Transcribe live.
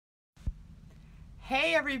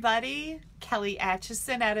Hey everybody, Kelly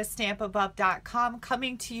Acheson at stampingup.com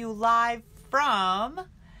coming to you live from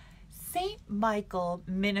St. Michael,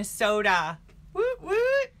 Minnesota. Woot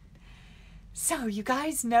woot! So you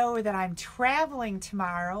guys know that I'm traveling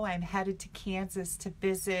tomorrow. I'm headed to Kansas to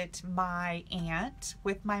visit my aunt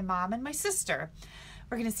with my mom and my sister.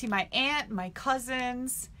 We're going to see my aunt, my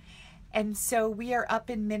cousins, and so we are up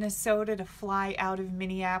in Minnesota to fly out of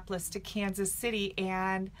Minneapolis to Kansas City.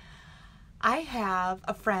 And I have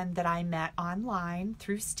a friend that I met online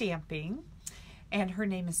through stamping, and her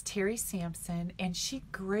name is Terry Sampson, and she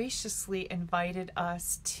graciously invited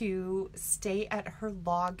us to stay at her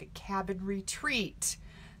log cabin retreat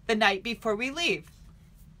the night before we leave.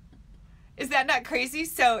 Is that not crazy?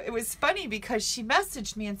 So it was funny because she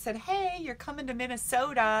messaged me and said, hey, you're coming to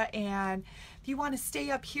Minnesota, and if you want to stay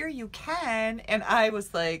up here, you can. And I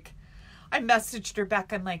was like, I messaged her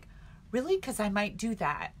back. I'm like, really? Because I might do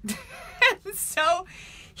that. And so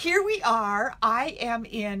here we are. I am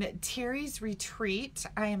in Terry's retreat.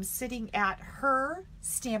 I am sitting at her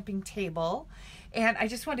stamping table. And I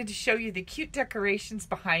just wanted to show you the cute decorations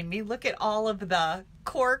behind me. Look at all of the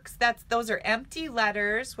corks. Those are empty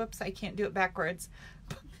letters. Whoops, I can't do it backwards.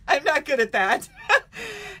 I'm not good at that.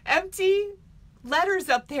 Empty letters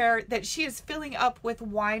up there that she is filling up with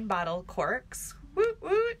wine bottle corks. Woot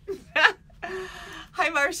woot. Hi,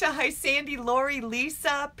 Marcia. Hi, Sandy, Lori,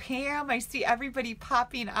 Lisa, Pam. I see everybody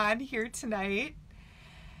popping on here tonight.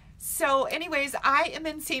 So anyways, I am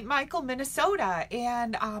in St. Michael, Minnesota,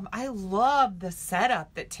 and I love the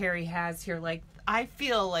setup that Terry has here. Like, I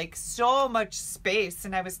feel like so much space,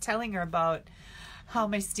 and I was telling her about how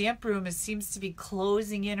my stamp room seems to be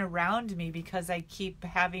closing in around me because I keep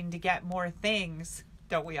having to get more things,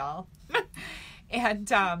 don't we all?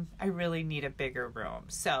 And I really need a bigger room.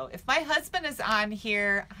 So if my husband is on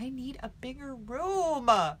here, I need a bigger room.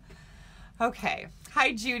 Okay.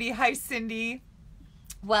 Hi, Judy. Hi, Cindy.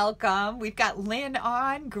 Welcome. We've got Lynn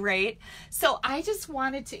on. Great. So I just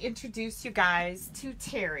wanted to introduce you guys to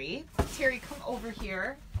Terry. Terry, come over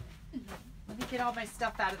here. Let me get all my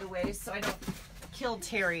stuff out of the way so I don't kill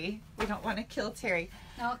Terry. We don't want to kill Terry.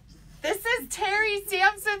 No. This is Terry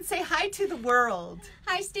Sampson. Say hi to the world.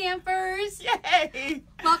 Hi, Stampers. Yay.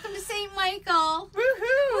 Welcome to St. Michael.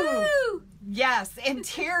 Woohoo. Woo. Yes, and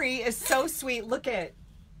Terry is so sweet. Look at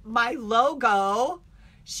my logo.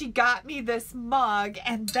 She got me this mug,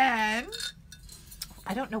 and then,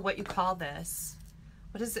 I don't know what you call this.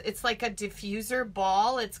 What is it? It's like a diffuser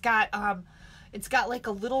ball. It's got like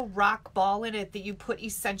a little rock ball in it that you put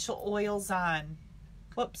essential oils on.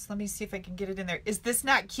 Whoops, let me see if I can get it in there. Is this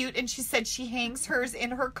not cute? And she said she hangs hers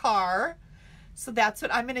in her car. So that's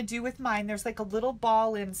what I'm going to do with mine. There's like a little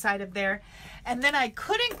ball inside of there. And then I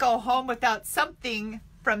couldn't go home without something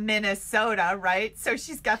from Minnesota, right? So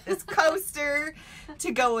she's got this coaster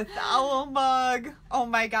to go with the owl mug. Oh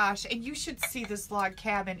my gosh. And you should see this log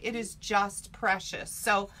cabin. It is just precious.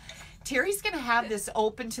 So Terry's going to have this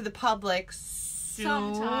open to the public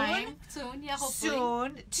soon, yeah, hopefully.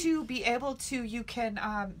 Soon, to be able to, you can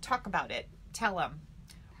talk about it. Tell them.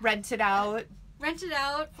 Rent it out. Rent it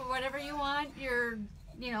out for whatever you want. Your,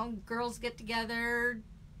 girls get together,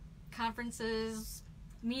 conferences,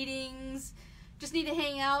 meetings. Just need to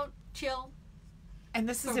hang out, chill. And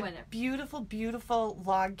this is a beautiful, beautiful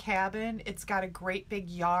log cabin. It's got a great big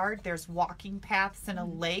yard. There's walking paths and a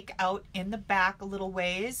lake out in the back a little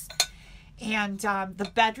ways. And the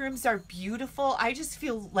bedrooms are beautiful. I just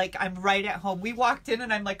feel like I'm right at home. We walked in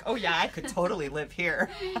and I'm like, oh yeah, I could totally live here.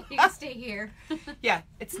 You can stay here. Yeah,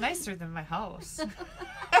 it's nicer than my house.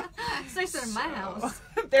 It's nicer than my house.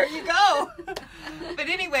 There you go. But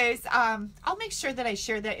anyways, I'll make sure that I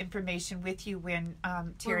share that information with you when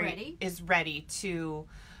Terry is ready to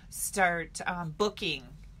start booking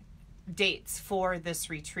dates for this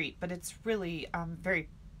retreat. But it's really very,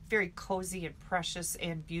 very cozy and precious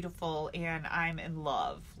and beautiful, and I'm in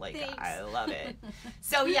love. Like, thanks. I love it.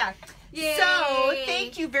 So yeah. Yay. So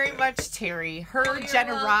thank you very much, Terry. Her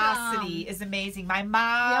generosity is amazing. My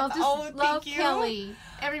mom, love thank you. Kelly.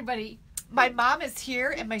 Everybody. My mom is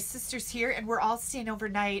here and my sister's here, and we're all staying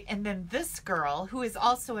overnight. And then this girl, who is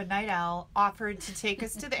also a night owl, offered to take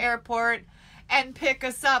us to the airport and pick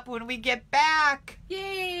us up when we get back.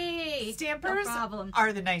 Yay! Stampers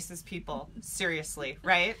are the nicest people. Seriously,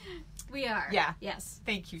 right? We are. Yeah. Yes.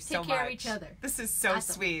 Thank you so much. Take care of each other. This is so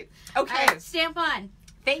sweet. Okay. All right, stamp on.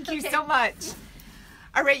 Thank you so much.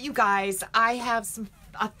 All right, you guys. I have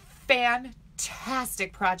a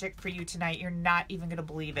fantastic project for you tonight. You're not even going to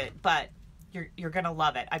believe it, but you're going to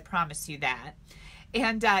love it. I promise you that.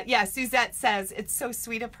 And yeah, Suzette says it's so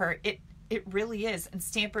sweet of her. It really is. And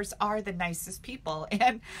stampers are the nicest people.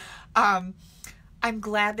 And I'm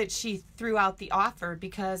glad that she threw out the offer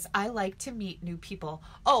because I like to meet new people.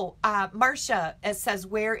 Oh, Marcia says,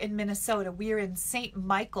 where in Minnesota? We're in St.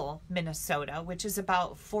 Michael, Minnesota, which is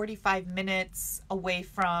about 45 minutes away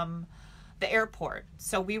from the airport.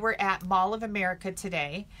 So we were at Mall of America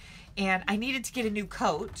today, and I needed to get a new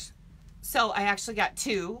coat. So I actually got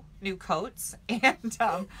 2 new coats and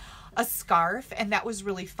a scarf, and that was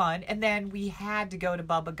really fun. And then we had to go to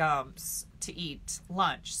Bubba Gump's to eat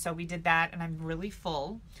lunch. So we did that, and I'm really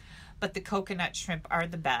full. But the coconut shrimp are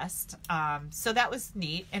the best. So that was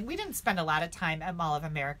neat. And we didn't spend a lot of time at Mall of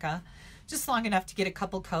America, just long enough to get a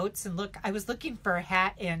couple coats. And look, I was looking for a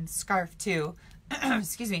hat and scarf too.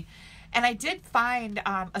 Excuse me. And I did find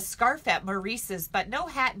a scarf at Maurice's, but no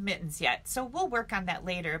hat and mittens yet. So we'll work on that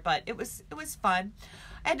later, but it was fun.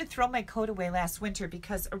 I had to throw my coat away last winter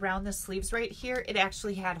because around the sleeves right here, it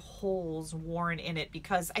actually had holes worn in it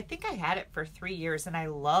because I think I had it for 3 years and I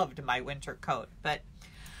loved my winter coat. But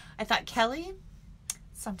I thought, Kelly,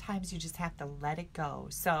 sometimes you just have to let it go.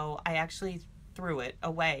 So I actually threw it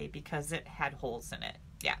away because it had holes in it.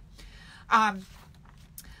 Yeah.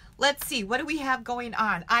 Let's see, what do we have going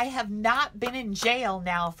on? I have not been in jail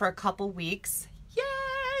now for a couple weeks.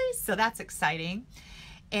 Yay! So that's exciting.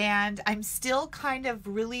 And I'm still kind of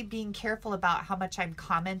really being careful about how much I'm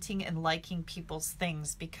commenting and liking people's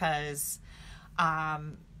things because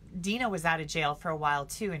Dina was out of jail for a while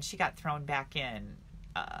too, and she got thrown back in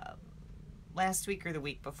last week or the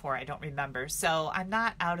week before. I don't remember. So I'm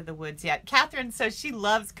not out of the woods yet. Catherine says she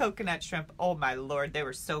loves coconut shrimp. Oh my Lord, they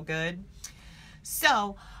were so good.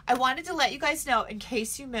 So I wanted to let you guys know in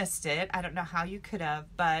case you missed it. I don't know how you could have,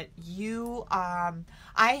 but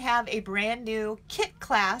I have a brand new kit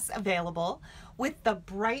class available with the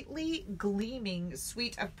Brightly Gleaming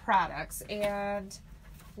suite of products. And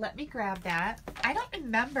let me grab that. I don't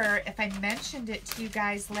remember if I mentioned it to you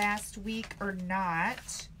guys last week or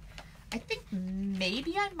not. I think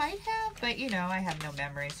maybe I might have, but you know, I have no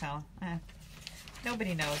memory, so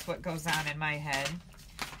nobody knows what goes on in my head.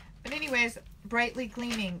 But anyways, Brightly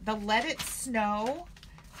Gleaming, the Let It Snow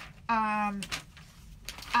online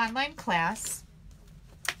class,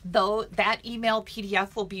 though that email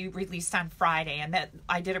PDF will be released on Friday, and that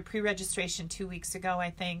I did a pre-registration 2 weeks ago,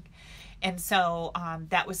 I think, and so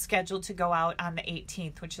that was scheduled to go out on the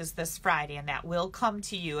 18th, which is this Friday, and that will come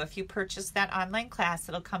to you. If you purchase that online class,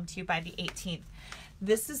 it'll come to you by the 18th.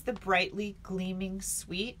 This is the Brightly Gleaming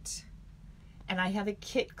suite. And I have a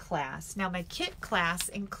kit class. Now my kit class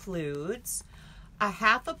includes a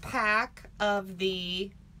half a pack of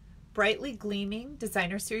the Brightly Gleaming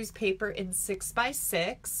Designer Series paper in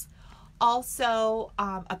 6x6. Also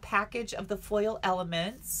a package of the foil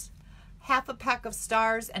elements, half a pack of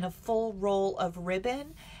stars, and a full roll of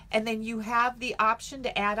ribbon. And then you have the option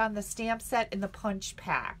to add on the stamp set in the punch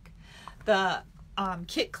pack. The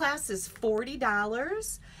kit class is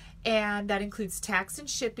 $40. And that includes tax and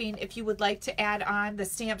shipping. If you would like to add on the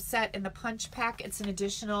stamp set and the punch pack, it's an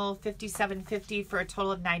additional $57.50 for a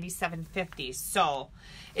total of $97.50. So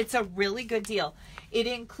it's a really good deal. It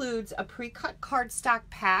includes a pre-cut cardstock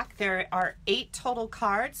pack. There are 8 total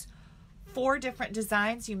cards, 4 different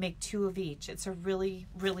designs. You make 2 of each. It's a really,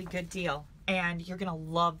 really good deal. And you're going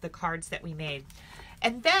to love the cards that we made.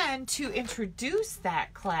 And then to introduce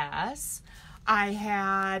that class, I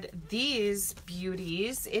had these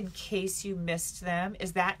beauties in case you missed them.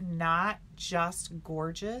 Is that not just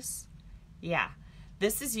gorgeous? Yeah,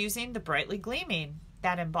 this is using the Brightly Gleaming,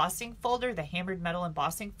 that embossing folder, the hammered metal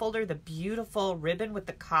embossing folder, the beautiful ribbon with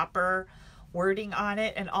the copper wording on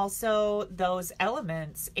it, and also those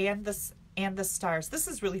elements and the stars. This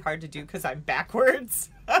is really hard to do because I'm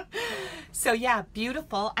backwards. So yeah,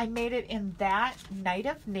 beautiful. I made it in that Night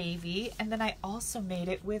of Navy, and then I also made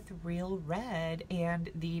it with real red and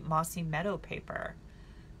the Mossy Meadow paper.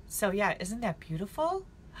 So yeah, isn't that beautiful?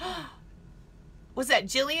 Was that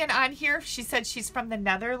Jillian on here? She said she's from the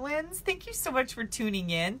Netherlands. Thank you so much for tuning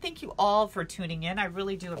in. Thank you all for tuning in. I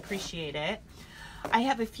really do appreciate it. I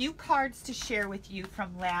have a few cards to share with you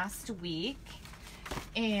from last week.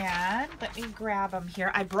 And let me grab them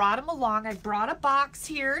here. I brought them along. I brought a box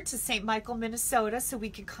here to St. Michael, Minnesota, so we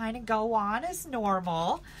could kind of go on as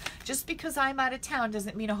normal. Just because I'm out of town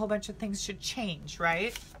doesn't mean a whole bunch of things should change,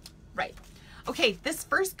 right? Right. Okay, this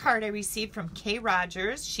first card I received from Kay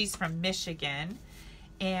Rogers. She's from Michigan.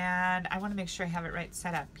 And I want to make sure I have it right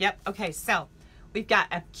set up. Yep. Okay, so we've got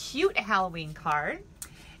a cute Halloween card.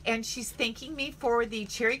 And she's thanking me for the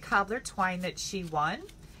cherry cobbler twine that she won.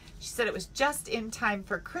 She said it was just in time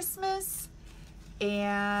for Christmas.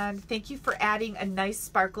 And thank you for adding a nice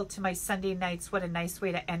sparkle to my Sunday nights. What a nice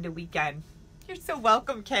way to end a weekend. You're so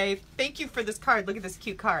welcome, Kay. Thank you for this card. Look at this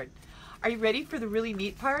cute card. Are you ready for the really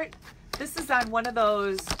neat part? This is on one of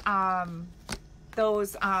those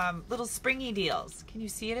little springy deals. Can you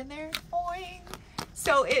see it in there? Boing.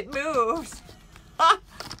 So it moves.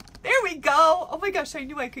 There we go. Oh my gosh, I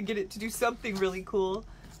knew I could get it to do something really cool.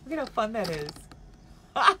 Look at how fun that is.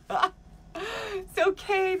 So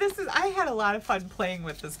Kay, I had a lot of fun playing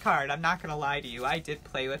with this card. I'm not gonna lie to you. I did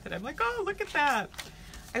play with it. I'm like, oh, look at that.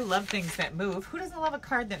 I love things that move. Who doesn't love a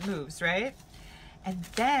card that moves, right? And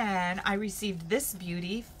then I received this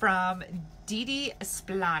beauty from Didi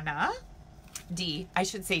Splana. I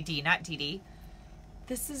should say D, not Didi.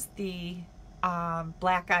 This is the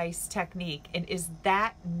black ice technique. And is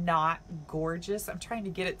that not gorgeous? I'm trying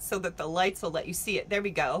to get it so that the lights will let you see it. There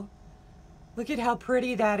we go. Look at how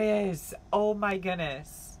pretty that is. Oh my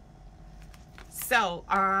goodness. So,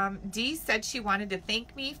 Dee said she wanted to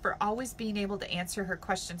thank me for always being able to answer her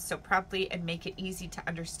questions so promptly and make it easy to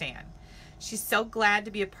understand. She's so glad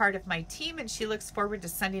to be a part of my team, and she looks forward to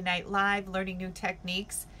Sunday Night Live, learning new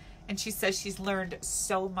techniques. And she says she's learned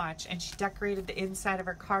so much, and she decorated the inside of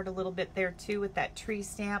her card a little bit there too with that tree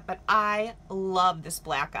stamp. But I love this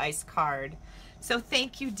black ice card. So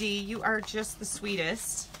thank you, Dee. You are just the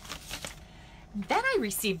sweetest. Then I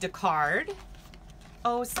received a card.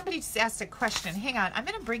 Oh, somebody just asked a question. Hang on. I'm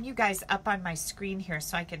going to bring you guys up on my screen here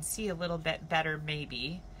so I can see a little bit better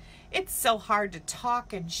maybe. It's so hard to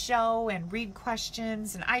talk and show and read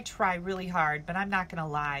questions, and I try really hard, but I'm not going to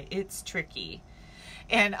lie. It's tricky.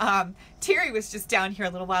 And Terry was just down here a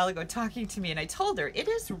little while ago talking to me, and I told her, it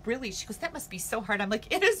is really, she goes, that must be so hard. I'm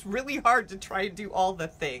like, it is really hard to try and do all the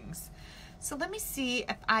things. So let me see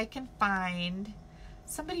if I can find,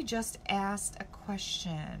 somebody just asked a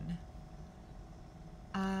question.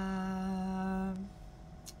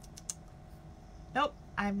 Nope,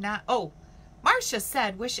 I'm not. Oh, Marcia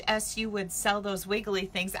said, wish SU would sell those wiggly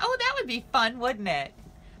things. Oh, that would be fun, wouldn't it?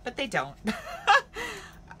 But they don't.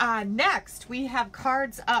 Next, we have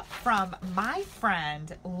cards up from my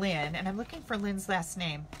friend, Lynn, and I'm looking for Lynn's last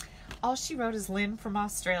name. All she wrote is Lynn from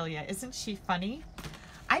Australia. Isn't she funny?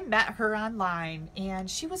 I met her online, and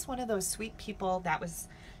she was one of those sweet people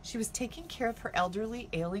she was taking care of her elderly,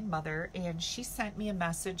 ailing mother, and she sent me a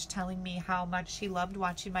message telling me how much she loved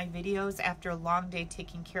watching my videos after a long day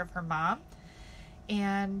taking care of her mom,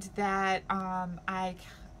 and that I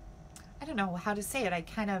don't know how to say it. I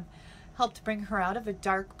kind of helped bring her out of a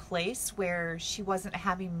dark place where she wasn't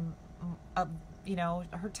having,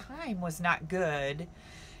 her time was not good.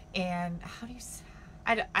 And how do you say,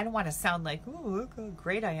 I don't want to sound like, ooh, look how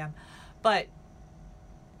great I am, but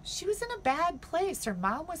she was in a bad place. Her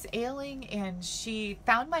mom was ailing, and she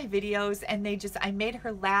found my videos, and I made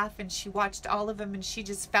her laugh, and she watched all of them, and she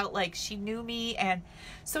just felt like she knew me. And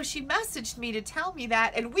so she messaged me to tell me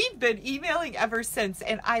that, and we've been emailing ever since.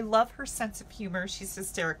 And I love her sense of humor. She's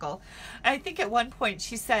hysterical. And I think at one point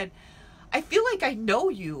she said, I feel like I know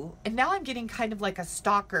you, and now I'm getting kind of like a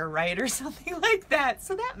stalker, right? Or something like that.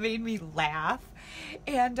 So that made me laugh.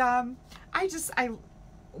 And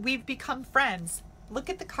we've become friends. Look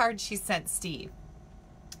at the card she sent Steve.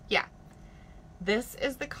 Yeah. This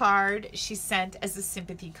is the card she sent as a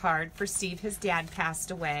sympathy card for Steve. His dad passed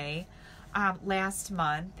away last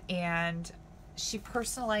month, and she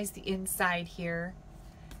personalized the inside here.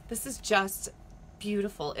 This is just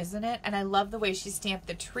beautiful, isn't it? And I love the way she stamped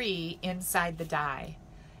the tree inside the die.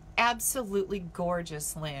 Absolutely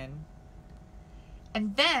gorgeous, Lynn.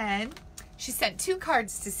 And then she sent 2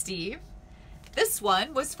 cards to Steve. This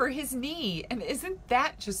one was for his knee, and isn't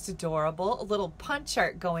that just adorable? A little punch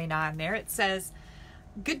art going on there. It says,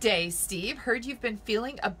 good day, Steve. Heard you've been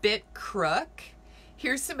feeling a bit crook.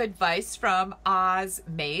 Here's some advice from Oz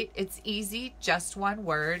Mate. It's easy, just one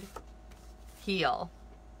word. Heal.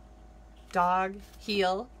 Dog,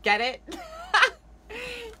 heal. Get it?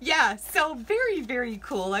 Yeah, so very, very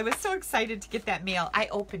cool. I was so excited to get that mail. I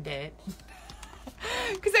opened it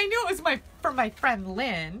because I knew it was from my friend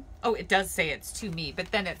Lynn. Oh, it does say it's to me,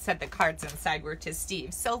 but then it said the cards inside were to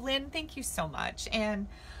Steve. So Lynn, thank you so much. And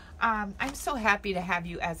I'm so happy to have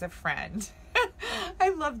you as a friend. I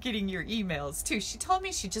love getting your emails too. She told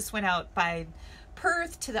me she just went out by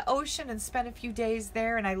Perth to the ocean and spent a few days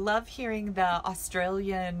there. And I love hearing the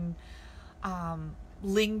Australian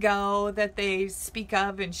lingo that they speak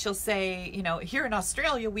of. And she'll say, here in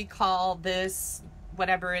Australia, we call this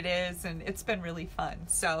whatever it is. And it's been really fun.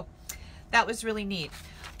 So that was really neat.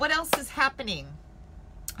 What else is happening?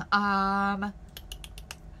 My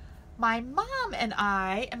mom and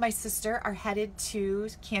I and my sister are headed to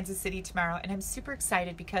Kansas City tomorrow, and I'm super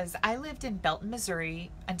excited because I lived in Belton, Missouri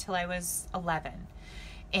until I was 11,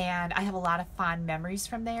 and I have a lot of fond memories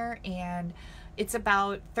from there. And It's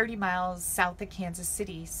about 30 miles south of Kansas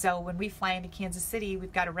City. So when we fly into Kansas City,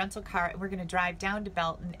 we've got a rental car and we're going to drive down to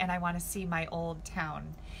Belton, and I want to see my old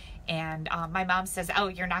town. And my mom says, oh,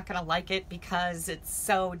 you're not going to like it because it's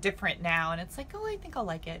so different now. And it's like, oh, I think I'll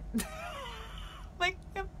like it. Like,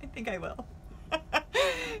 yep, I think I will.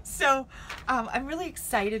 So I'm really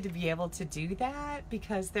excited to be able to do that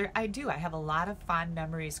because I have a lot of fond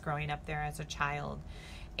memories growing up there as a child.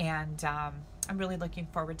 And I'm really looking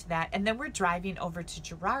forward to that. And then we're driving over to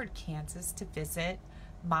Girard, Kansas to visit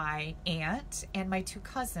my aunt and my two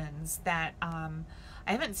cousins that I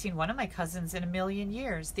haven't seen one of my cousins in a million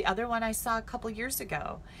years. The other one I saw a couple years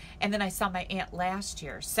ago. And then I saw my aunt last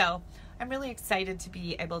year. So I'm really excited to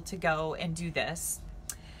be able to go and do this.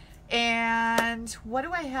 And what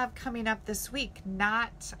do I have coming up this week?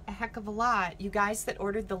 Not a heck of a lot. You guys that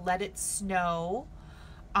ordered the Let It Snow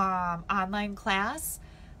online class,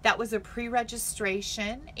 that was a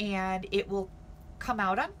pre-registration and it will come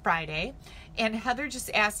out on Friday. And Heather just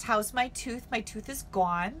asked, how's my tooth? My tooth is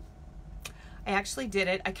gone. I actually did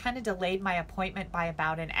it. I kind of delayed my appointment by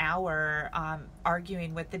about an hour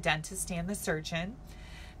arguing with the dentist and the surgeon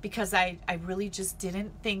because I really just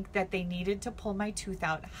didn't think that they needed to pull my tooth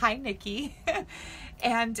out. Hi, Nikki.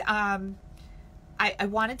 And I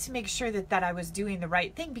wanted to make sure that I was doing the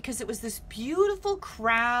right thing because it was this beautiful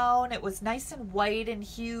crown. It was nice and white and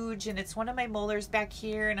huge, and it's one of my molars back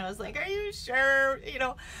here. And I was like, are you sure? You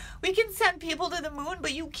know, we can send people to the moon,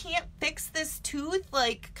 but you can't fix this tooth?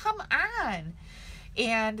 Like, come on.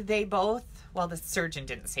 And they both, well, the surgeon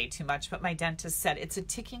didn't say too much, but my dentist said it's a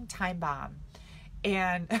ticking time bomb.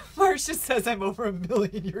 And Marcia says I'm over 1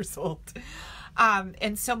 million years old.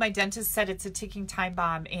 And so my dentist said it's a ticking time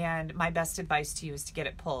bomb, and my best advice to you is to get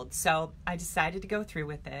it pulled. So I decided to go through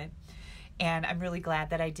with it, and I'm really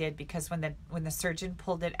glad that I did because when the surgeon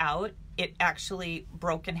pulled it out, it actually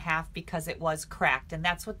broke in half because it was cracked, and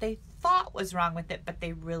that's what they thought was wrong with it, but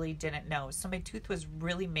they really didn't know. So my tooth was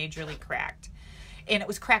really majorly cracked, and it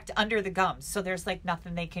was cracked under the gums. So there's like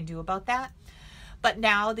nothing they can do about that. But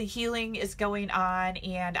now the healing is going on,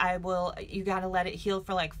 and you got to let it heal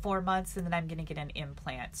for like 4 months, and then I'm going to get an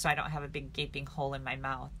implant so I don't have a big gaping hole in my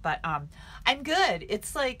mouth. But I'm good.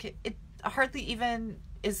 It's like it hardly even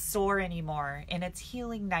is sore anymore, and it's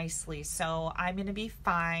healing nicely. So I'm going to be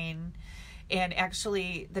fine. And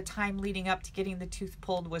actually, the time leading up to getting the tooth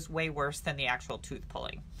pulled was way worse than the actual tooth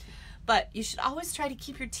pulling. But you should always try to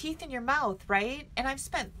keep your teeth in your mouth, right? And I've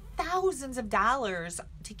spent thousands of dollars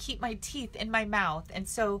to keep my teeth in my mouth, and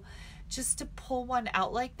so just to pull one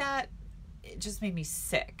out like that, it just made me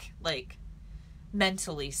sick, like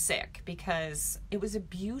mentally sick, because it was a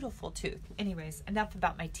beautiful tooth. Anyways, enough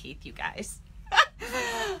about my teeth, you guys.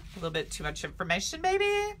 A little bit too much information,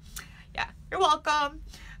 maybe. Yeah, you're welcome.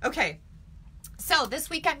 Okay, so this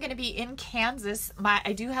week I'm going to be in Kansas.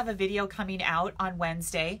 I do have a video coming out on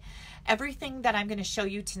Wednesday. Everything that I'm going to show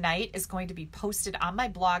you tonight is going to be posted on my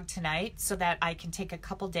blog tonight so that I can take a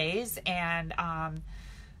couple days and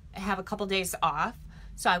have a couple days off.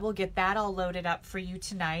 So I will get that all loaded up for you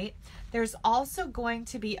tonight. There's also going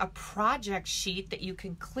to be a project sheet that you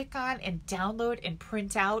can click on and download and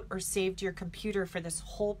print out or save to your computer for this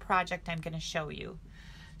whole project I'm going to show you.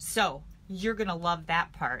 So you're going to love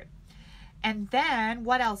that part. And then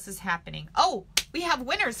what else is happening? Oh, we have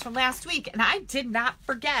winners from last week, and I did not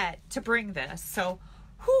forget to bring this. So,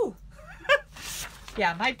 whew.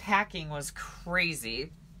 Yeah, my packing was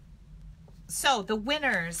crazy. So the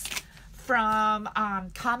winners from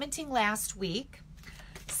commenting last week,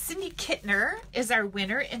 Cindy Kittner is our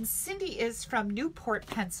winner, and Cindy is from Newport,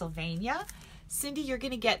 Pennsylvania. Cindy, you're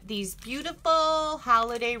going to get these beautiful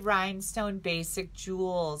holiday rhinestone basic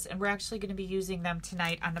jewels, and we're actually going to be using them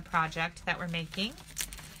tonight on the project that we're making.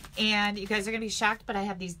 And you guys are going to be shocked, but I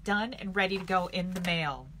have these done and ready to go in the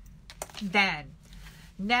mail. Then,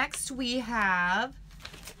 next we have,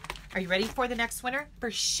 are you ready for the next winner?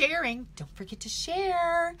 For sharing, don't forget to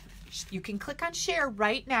share. You can click on share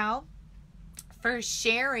right now. For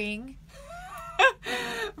sharing,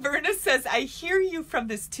 Verna says, I hear you from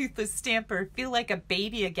this toothless stamper. Feel like a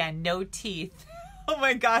baby again, no teeth. Oh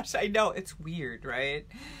my gosh, I know. It's weird, right?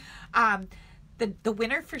 The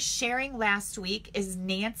winner for sharing last week is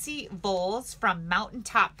Nancy Voles from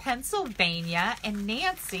Mountaintop, Pennsylvania. And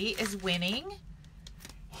Nancy is winning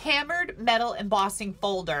Hammered Metal Embossing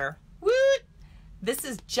Folder. Woot! This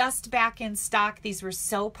is just back in stock. These were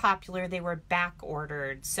so popular, they were back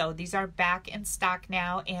ordered. So these are back in stock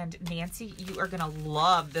now. And Nancy, you are going to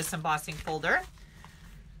love this embossing folder.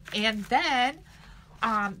 And then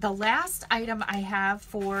the last item I have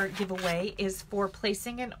for giveaway is for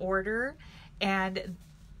placing an order. And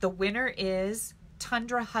the winner is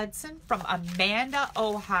Tundra Hudson from Amanda,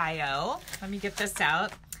 Ohio. Let me get this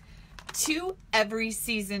out. To Every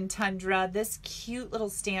Season Tundra. This cute little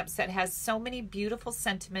stamp set has so many beautiful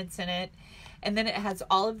sentiments in it. And then it has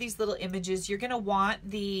all of these little images. You're going to want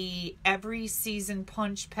the Every Season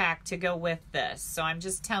punch pack to go with this. So I'm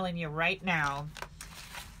just telling you right now.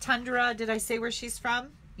 Tundra, did I say where she's from?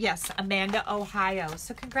 Yes, Amanda, Ohio.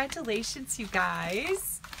 So congratulations, you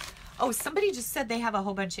guys. Oh, somebody just said they have a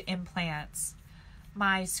whole bunch of implants.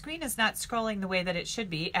 My screen is not scrolling the way that it should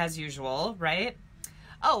be, as usual, right?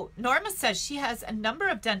 Oh, Norma says she has a number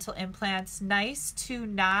of dental implants. Nice to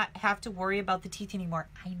not have to worry about the teeth anymore.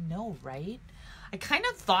 I know, right? I kind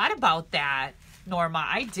of thought about that, Norma.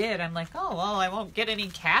 I did. I'm like, oh, well, I won't get any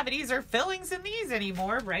cavities or fillings in these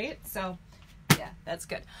anymore, right? So, yeah, that's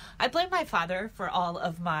good. I blame my father for all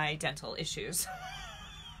of my dental issues.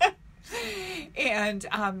 And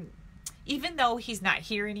even though he's not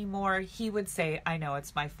here anymore, he would say, I know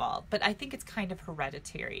it's my fault. But I think it's kind of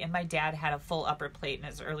hereditary. And my dad had a full upper plate in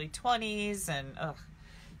his early 20s. And,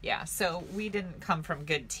 yeah, so we didn't come from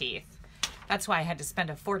good teeth. That's why I had to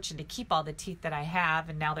spend a fortune to keep all the teeth that I have.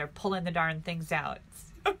 And now they're pulling the darn things out.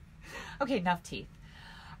 Okay, enough teeth.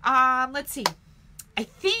 Let's see. I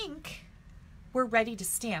think we're ready to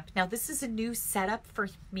stamp. Now, this is a new setup for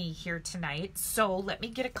me here tonight. So let me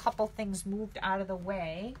get a couple things moved out of the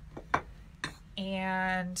way.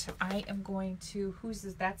 And I am going to,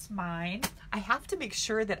 that's mine. I have to make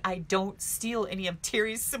sure that I don't steal any of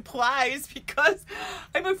Terry's supplies because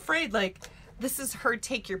I'm afraid, like, this is her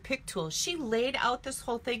take your pick tool. She laid out this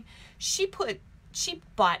whole thing. She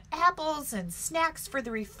bought apples and snacks for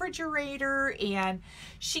the refrigerator, and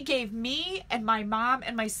she gave me and my mom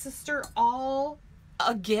and my sister all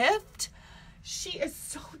a gift. She is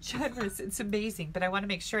so generous. It's amazing. But I want to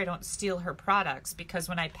make sure I don't steal her products because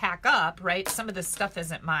when I pack up, right, some of this stuff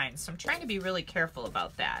isn't mine. So I'm trying to be really careful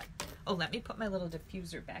about that. Oh, let me put my little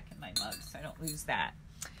diffuser back in my mug so I don't lose that.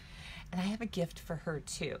 And I have a gift for her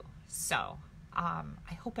too. So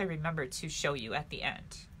I hope I remember to show you at the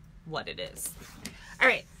end what it is. All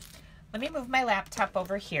right, let me move my laptop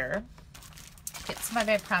over here. Get some of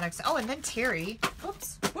my products. Oh, and then Terry,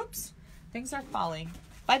 whoops, things are falling.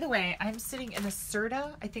 By the way, I'm sitting in a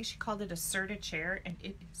Serta, I think she called it a Serta chair, and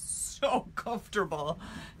it is so comfortable.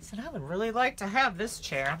 I said, I would really like to have this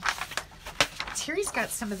chair. Terry's got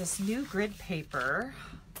some of this new grid paper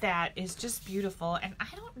that is just beautiful, and I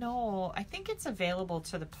don't know, I think it's available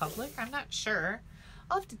to the public. I'm not sure.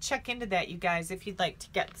 I'll have to check into that, you guys, if you'd like to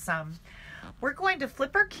get some. We're going to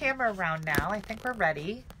flip our camera around now. I think we're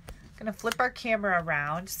ready. I'm going to flip our camera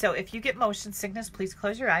around. So if you get motion sickness, please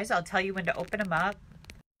close your eyes. I'll tell you when to open them up.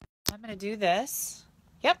 I'm going to do this.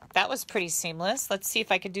 Yep, that was pretty seamless. Let's see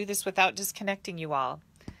if I can do this without disconnecting you all.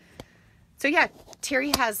 So yeah,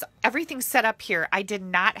 Terry has everything set up here. I did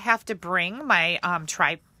not have to bring my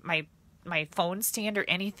my phone stand or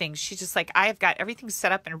anything. She's just like, I have got everything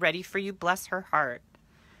set up and ready for you. Bless her heart.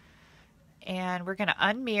 And we're going to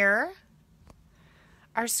unmirror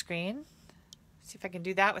our screen. See if I can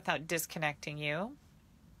do that without disconnecting you.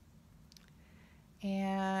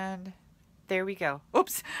 And there we go.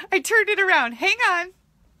 Oops, I turned it around. Hang on.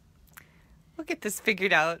 We'll get this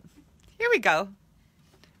figured out. Here we go.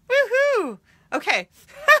 Woohoo! Okay.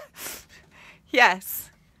 Yes.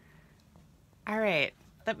 All right.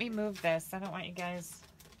 Let me move this. I don't want you guys...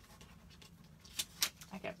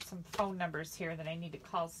 I got some phone numbers here that I need to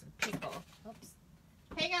call some people. Oops.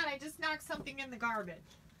 Hang on, I just knocked something in the garbage.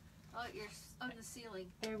 Oh, you're on the ceiling.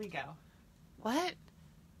 There we go. What?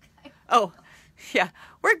 Oh, yeah.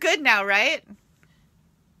 We're good now, right?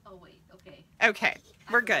 Oh, wait. Okay. Okay.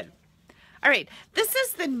 We're good. All right. This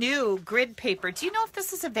is the new grid paper. Do you know if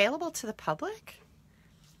this is available to the public?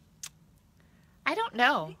 I don't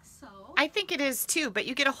know. I think so. I think it is too, but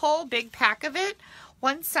you get a whole big pack of it.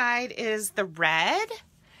 One side is the red,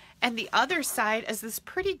 and the other side is this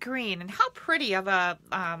pretty green. And how pretty of a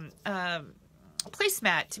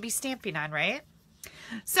placemat to be stamping on, right?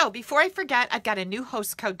 So before I forget, I've got a new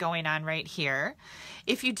host code going on right here.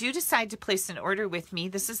 If you do decide to place an order with me,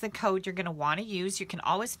 this is the code you're going to want to use. You can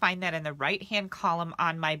always find that in the right-hand column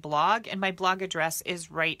on my blog, and my blog address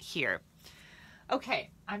is right here. Okay,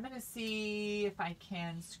 I'm going to see if I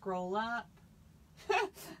can scroll up.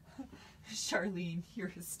 Charlene, you're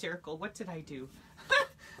hysterical. What did I do?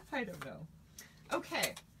 I don't know.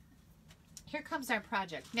 Okay, here comes our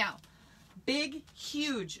project. Now, big,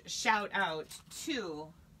 huge shout out to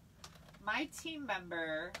my team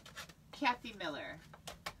member, Kathy Miller.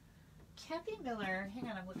 Kathy Miller, hang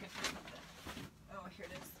on, I'm looking for it. Oh, here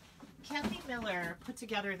it is. Kathy Miller put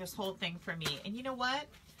together this whole thing for me. And you know what?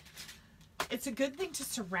 it's a good thing to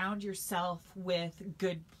surround yourself with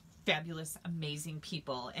good, fabulous, amazing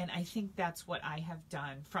people. And I think that's what I have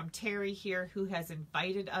done. From Terry here, who has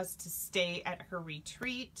invited us to stay at her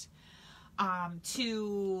retreat,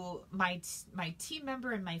 to my team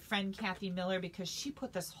member and my friend Kathy Miller, because she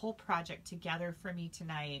put this whole project together for me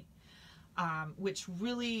tonight, which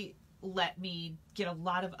really let me get a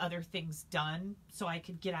lot of other things done so I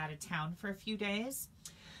could get out of town for a few days.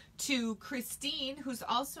 To Christine, who's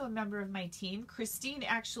also a member of my team. Christine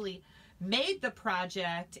actually made the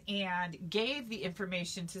project and gave the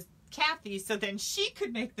information to Kathy so then she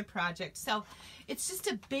could make the project. So it's just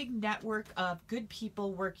a big network of good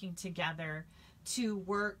people working together to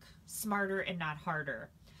work smarter and not harder.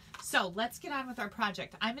 So let's get on with our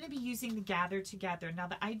project. I'm going to be using the Gather Together. Now,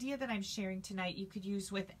 the idea that I'm sharing tonight, you could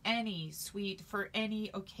use with any suite for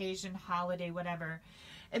any occasion, holiday, whatever.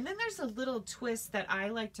 And then there's a little twist that I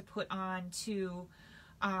like to put on to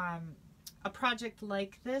a project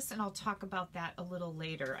like this, and I'll talk about that a little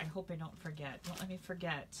later. I hope I don't forget. Don't let me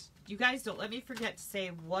forget. You guys don't let me forget to say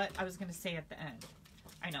what I was going to say at the end.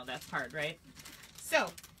 I know that's hard, right? So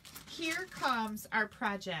here comes our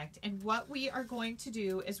project, and what we are going to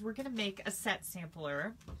do is we're going to make a set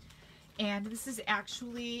sampler, and this is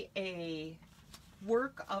actually a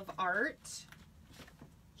work of art.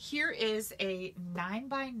 Here is a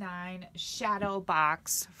 9x9 shadow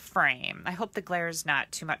box frame. I hope the glare is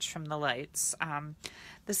not too much from the lights.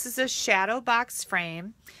 This is a shadow box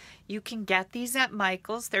frame. You can get these at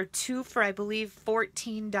Michael's. They're two for, I believe,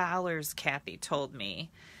 $14, Kathy told me.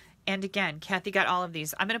 And again, Kathy got all of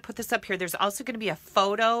these. I'm going to put this up here. There's also going to be a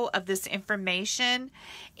photo of this information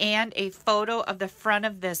and a photo of the front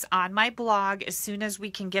of this on my blog as soon as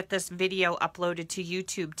we can get this video uploaded to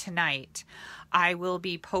YouTube tonight. I will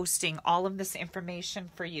be posting all of this information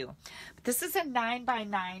for you. But this is a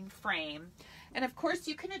 9x9 frame. And of course,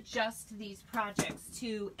 you can adjust these projects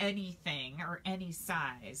to anything or any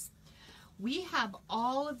size. We have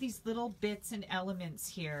all of these little bits and elements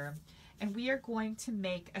here, and we are going to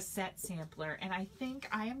make a set sampler. And I think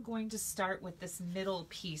I am going to start with this middle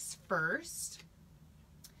piece first.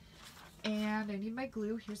 And I need my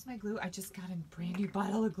glue. Here's my glue. I just got a brand new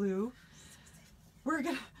bottle of glue. We're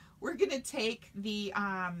gonna take the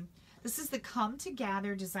this is the Come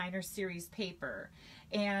Together Designer Series paper,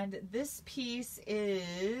 and this piece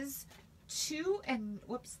is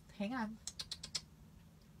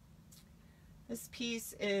this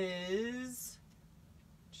piece is,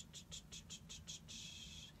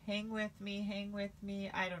 hang with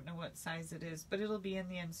me, I don't know what size it is, but it'll be in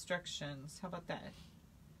the instructions. How about that?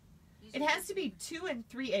 It has to be 2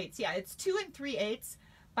 3/8. Yeah, it's 2 3/8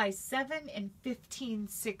 by 7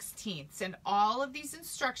 15/16. And all of these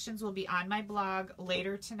instructions will be on my blog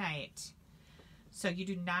later tonight. So you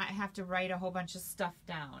do not have to write a whole bunch of stuff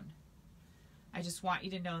down. I just want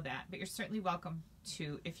you to know that. But you're certainly welcome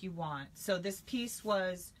to if you want. So this piece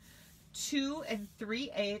was 2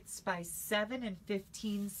 3/8 by 7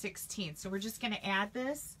 15/16. So we're just going to add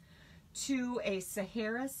this to a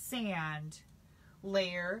Sahara sand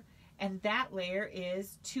layer. And that layer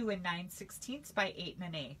is 2 9/16 by 8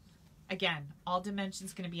 1/8. Again, all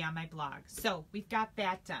dimensions going to be on my blog. So we've got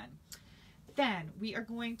that done. Then we are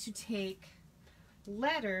going to take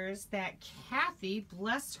letters that Kathy,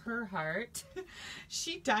 bless her heart,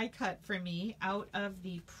 she die cut for me out of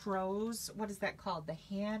the Prose, what is that called? The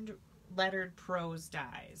hand lettered Prose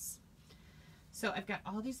dies. So I've got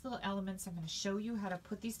all these little elements. I'm going to show you how to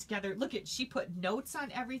put these together. Look at, she put notes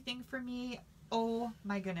on everything for me. Oh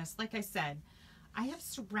my goodness. Like I said, I have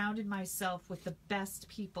surrounded myself with the best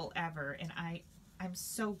people ever, and I'm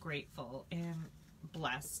so grateful and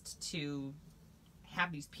blessed to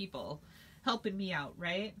have these people helping me out,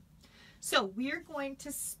 right? So we're going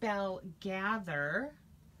to spell gather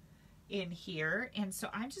in here, and so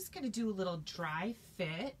I'm just going to do a little dry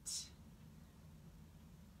fit.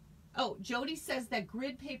 Oh, Jody says that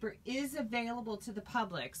grid paper is available to the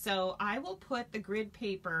public, so I will put the grid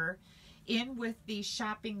paper in with the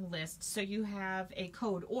shopping list so you have a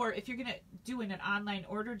code. Or if you're going to do an online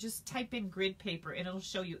order, just type in grid paper and it'll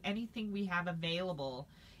show you anything we have available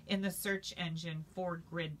in the search engine for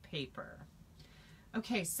grid paper.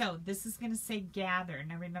 Okay, so this is going to say gather.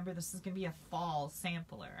 Now remember, this is going to be a fall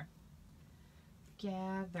sampler.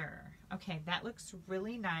 Gather. Okay, that looks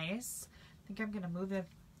really nice. I think I'm going to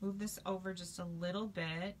move this over just a little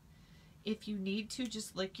bit. If you need to,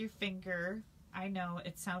 just lick your finger. I know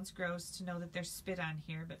it sounds gross to know that there's spit on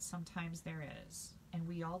here, but sometimes there is. And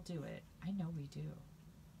we all do it. I know we do.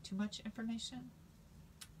 Too much information?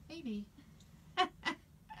 Maybe.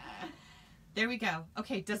 There we go.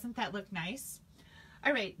 Okay, doesn't that look nice?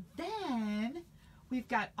 All right, then we've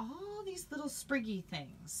got all these little spriggy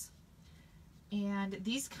things. And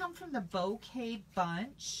these come from the Bouquet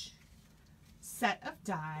Bunch set of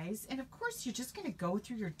dies. And of course, you're just going to go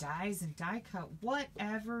through your dies and die cut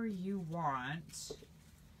whatever you want.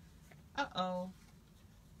 Uh-oh.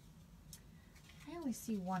 I only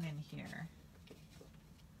see one in here.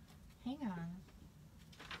 Hang on.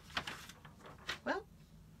 Well,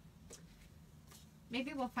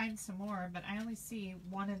 maybe we'll find some more, but I only see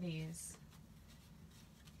one of these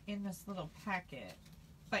in this little packet.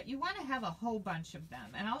 But you want to have a whole bunch of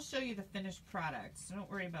them, and I'll show you the finished product, so don't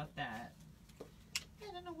worry about that.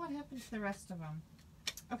 I don't know what happened to the rest of them.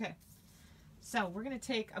 Okay, so we're going to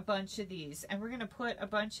take a bunch of these, and we're going to put a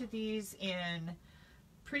bunch of these in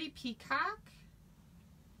Pretty Peacock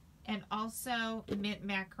and also Mint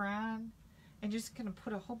Macaron, and just going to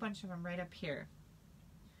put a whole bunch of them right up here.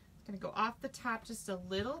 Going to go off the top just a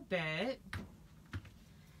little bit,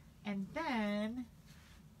 and then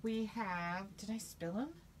we have, did I spill them?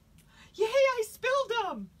 Yay, I spilled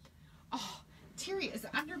them! Oh, Terry is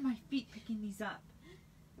under my feet picking these up.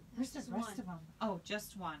 Where's the rest of them? Oh,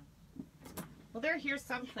 just one. Well, they're here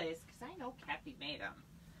someplace because I know Kathy made them.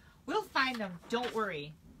 We'll find them, don't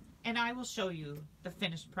worry. And I will show you the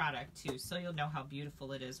finished product too, so you'll know how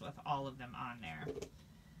beautiful it is with all of them on there.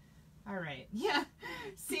 All right. Yeah,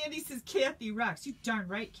 Sandy says Kathy rocks. You darn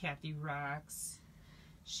right, Kathy rocks.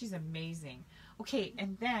 She's amazing. Okay,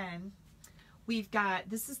 and then we've got,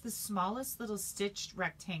 this is the smallest little stitched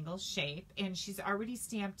rectangle shape, and she's already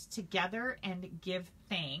stamped together and give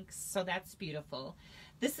thanks, so that's beautiful.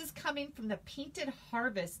 This is coming from the Painted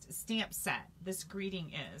Harvest stamp set, this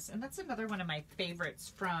greeting is, and that's another one of my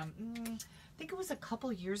favorites from, I think it was a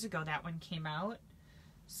couple years ago that one came out.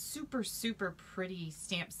 Super, super pretty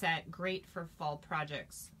stamp set, great for fall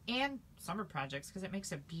projects and summer projects because it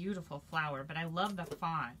makes a beautiful flower, but I love the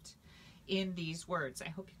font in these words. I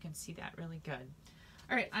hope you can see that really good.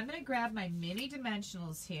 All right, I'm going to grab my mini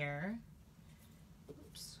dimensionals here.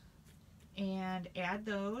 Oops. And add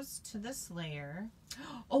those to this layer.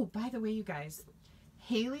 Oh, by the way, you guys,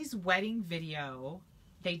 Haley's wedding video,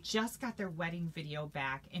 they just got their wedding video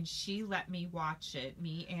back, and she let me watch it,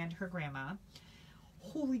 me and her grandma.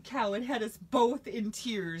 Holy cow, it had us both in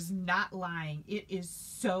tears, not lying. It is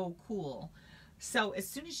so cool. So as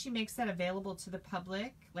soon as she makes that available to the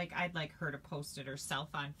public, like I'd like her to post it herself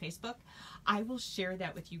on Facebook, I will share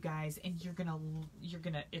that with you guys, and you're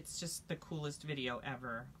gonna, it's just the coolest video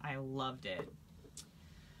ever. I loved it.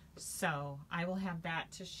 So I will have that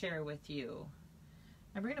to share with you.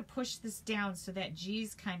 And we're gonna push this down so that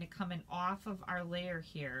G's kind of coming off of our layer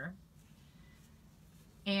here.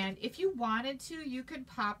 And if you wanted to, you could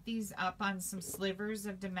pop these up on some slivers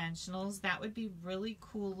of dimensionals. That would be really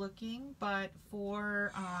cool looking, but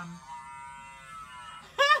for,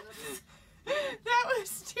 that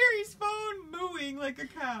was Terry's phone mooing like a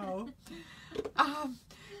cow.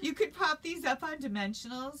 You could pop these up on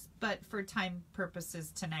dimensionals, but for time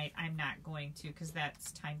purposes tonight, I'm not going to because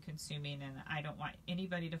that's time consuming and I don't want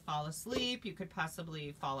anybody to fall asleep. You could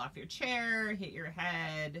possibly fall off your chair, hit your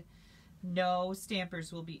head. No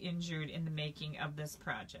stampers will be injured in the making of this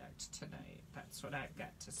project tonight. That's what I've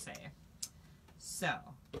got to say. So,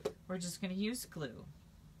 we're just going to use glue.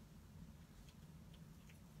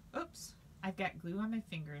 Oops, I've got glue on my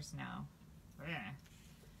fingers now.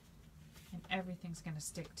 And everything's going to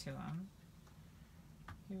stick to them.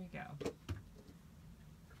 Here we go.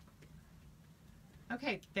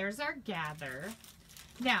 Okay, there's our gather.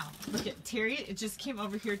 Now, look at Terry. It just came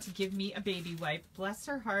over here to give me a baby wipe. Bless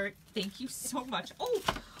her heart. Thank you so much. Oh,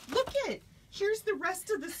 look at, here's the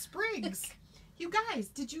rest of the sprigs. You guys,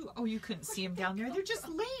 did you, oh, you couldn't see them down there. They're just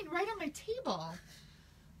laying right on my table.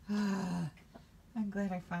 I'm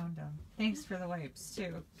glad I found them. Thanks for the wipes,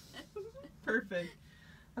 too. Perfect.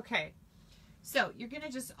 Okay, so you're going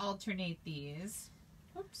to just alternate these.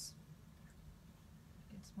 Oops.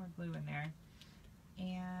 Get some more glue in there.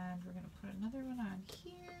 And we're going to put another one on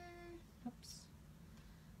here. Oops.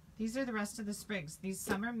 These are the rest of the sprigs. These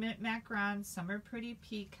some are Mint Macaron, some are Pretty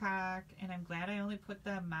Peacock, and I'm glad I only put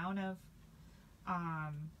the amount of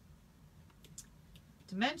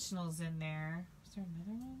dimensionals in there. Is there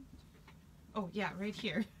another one? Oh, yeah, right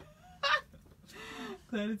here.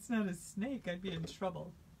 Glad it's not a snake. I'd be in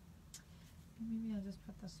trouble. Maybe I'll just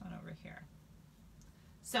put this one over here.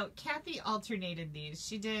 So Kathy alternated these.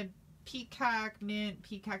 She did Peacock, Mint,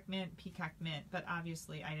 Peacock, Mint, Peacock, Mint, but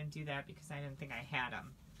obviously I didn't do that because I didn't think I had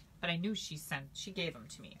them. But I knew she gave them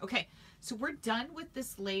to me. Okay, so we're done with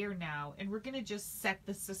this layer now, and we're going to just set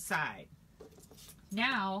this aside.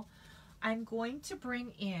 Now, I'm going to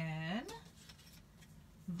bring in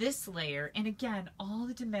this layer. And again, all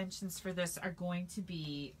the dimensions for this are going to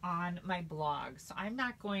be on my blog. So I'm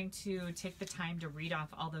not going to take the time to read off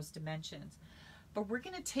all those dimensions. But we're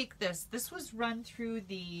going to take this. This was run through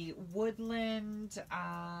the Woodland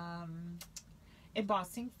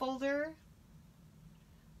embossing folder.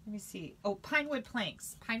 Let me see. Oh, Pinewood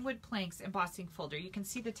Planks. Pinewood Planks embossing folder. You can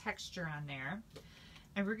see the texture on there.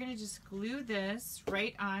 And we're going to just glue this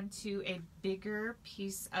right onto a bigger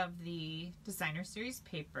piece of the Designer Series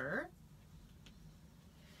paper.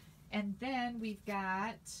 And then we've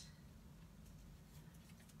got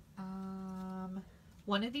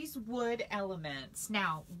one of these wood elements.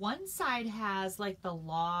 Now, one side has like the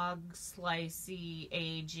log, slicey,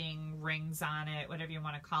 aging rings on it, whatever you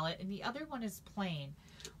want to call it, and the other one is plain.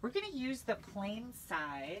 We're going to use the plain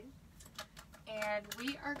side, and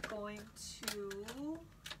we are going to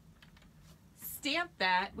stamp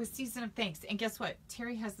that with Season of Thanks. And guess what?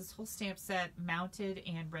 Terry has this whole stamp set mounted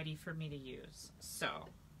and ready for me to use. So,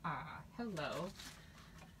 hello.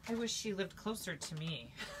 I wish she lived closer to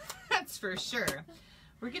me. That's for sure.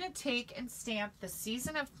 We're going to take and stamp the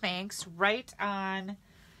Season of Thanks right on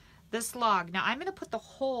this log. Now I'm going to put the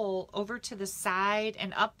hole over to the side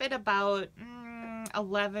and up at about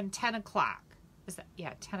 10 o'clock. Is that?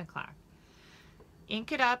 Yeah, 10 o'clock.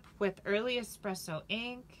 Ink it up with Early Espresso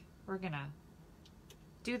ink. We're going to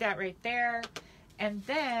do that right there. And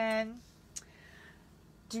then,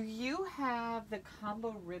 do you have the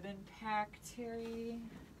combo ribbon pack, Terry?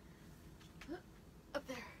 Up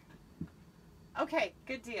there. Okay,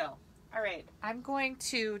 good deal. All right, I'm going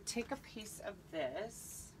to take a piece of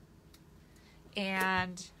this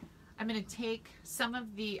and I'm going to take some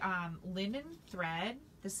of the linen thread.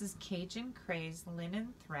 This is Cajun Craze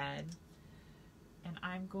linen thread. And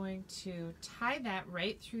I'm going to tie that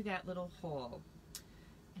right through that little hole.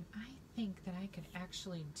 And I think that I could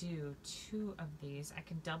actually do 2 of these. I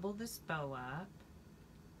can double this bow up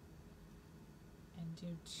and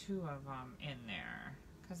do 2 of them in there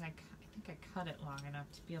because I think I cut it long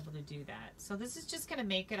enough to be able to do that. So this is just going to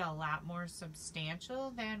make it a lot more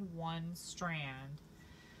substantial than one strand.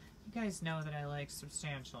 You guys know that I like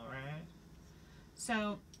substantial, right?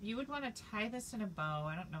 So you would want to tie this in a bow.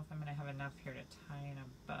 I don't know if I'm going to have enough here to tie in a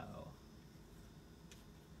bow.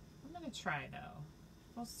 I'm going to try though.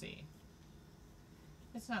 We'll see.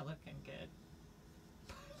 It's not looking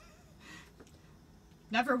good.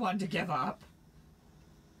 Never one to give up.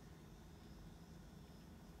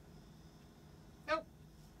 Nope.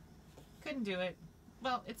 Couldn't do it.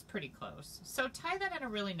 Well, it's pretty close. So tie that in a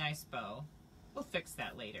really nice bow. We'll fix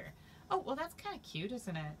that later. Oh, well that's kind of cute,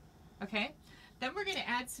 isn't it? Okay. Then we're going to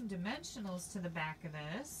add some dimensionals to the back of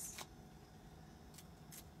this.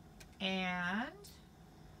 And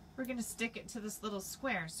we're going to stick it to this little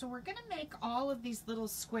square. So we're going to make all of these little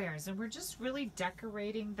squares and we're just really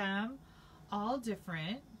decorating them all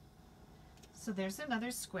different. So there's another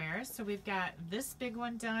square. So we've got this big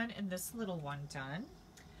one done and this little one done.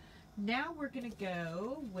 Now we're going to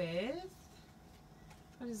go with,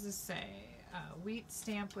 what does this say? Wheat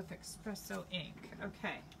stamp with espresso ink.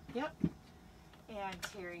 Okay, yep. And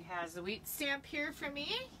Terry has a wheat stamp here for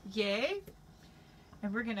me. Yay.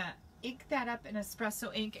 And we're going to ink that up in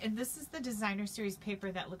espresso ink. And this is the Designer Series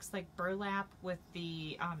paper that looks like burlap with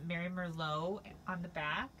the Mary Merlot on the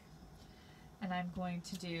back. And I'm going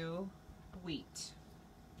to do wheat.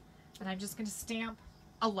 And I'm just going to stamp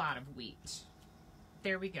a lot of wheat.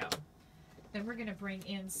 There we go. Then we're going to bring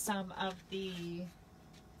in some of the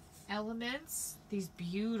elements, these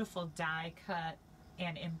beautiful die cut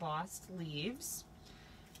and embossed leaves.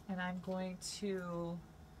 And I'm going to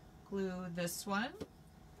glue this one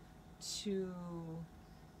to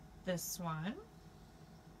this one,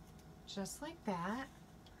 just like that.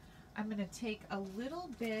 I'm going to take a little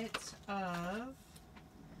bit of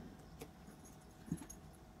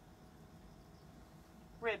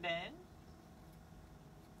ribbon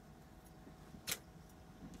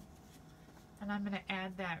and I'm going to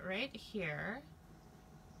add that right here.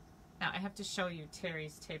 Now I have to show you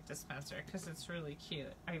Terry's tape dispenser because it's really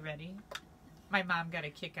cute. Are you ready? My mom got a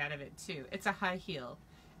kick out of it too. It's a high heel.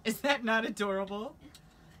 Is that not adorable?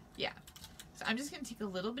 Yeah. So I'm just going to take a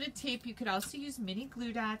little bit of tape. You could also use mini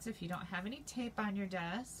glue dots if you don't have any tape on your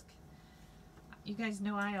desk. You guys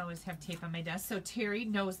know I always have tape on my desk, so Terry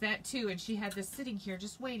knows that too, and she had this sitting here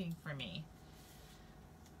just waiting for me.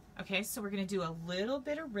 Okay, so we're going to do a little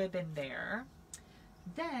bit of ribbon there.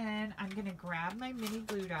 Then I'm going to grab my mini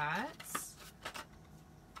glue dots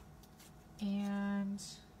and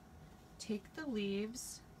take the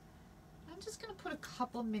leaves. I'm just going to put a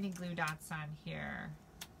couple mini glue dots on here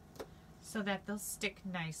so that they'll stick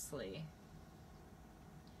nicely.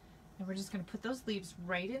 And we're just going to put those leaves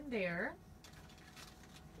right in there.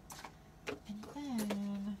 And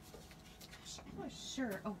then, gosh, I was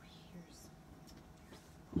sure. Oh,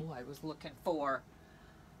 here's who I was looking for.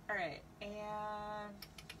 All right, and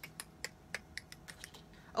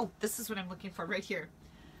oh, this is what I'm looking for right here.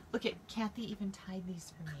 Look at Kathy even tied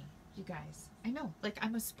these for me, you guys. I know, like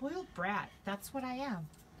I'm a spoiled brat. That's what I am.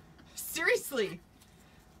 Seriously,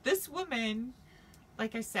 this woman,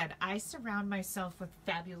 like I said, I surround myself with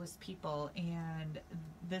fabulous people, and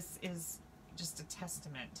this is just a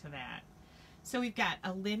testament to that. So we've got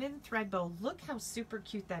a linen thread bow. Look how super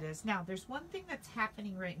cute that is. Now, there's one thing that's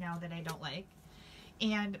happening right now that I don't like.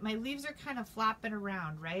 And my leaves are kind of flopping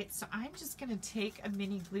around, right? So I'm just going to take a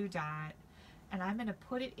mini glue dot and I'm going to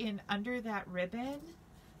put it in under that ribbon.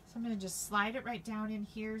 So I'm going to just slide it right down in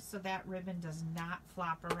here so that ribbon does not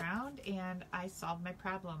flop around, and I solved my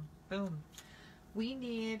problem. Boom. We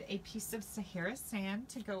need a piece of Sahara sand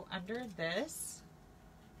to go under this.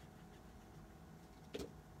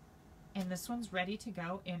 And this one's ready to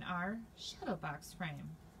go in our shadow box frame.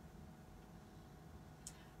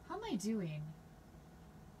 How am I doing?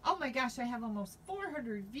 Oh my gosh, I have almost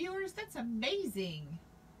 400 viewers. That's amazing.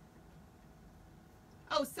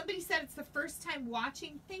 Oh, somebody said it's the first time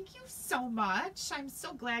watching. Thank you so much. I'm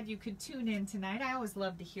so glad you could tune in tonight. I always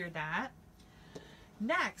love to hear that.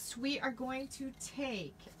 Next, we are going to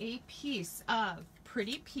take a piece of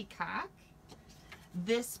Pretty Peacock,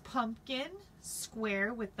 this pumpkin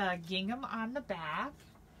square with the gingham on the back,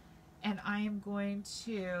 and I am going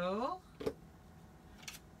to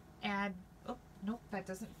add, oh, nope, that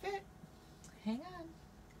doesn't fit. Hang on.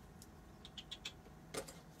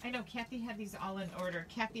 I know Kathy had these all in order.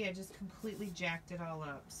 Kathy, I just completely jacked it all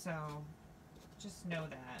up, so just know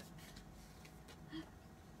that.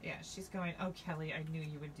 Yeah, she's going, oh, Kelly, I knew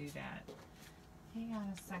you would do that. Hang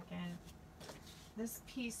on a second. This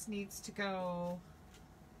piece needs to go,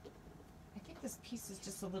 I think this piece is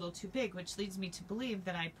just a little too big, which leads me to believe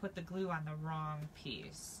that I put the glue on the wrong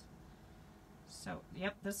piece. So,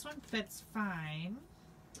 yep, this one fits fine.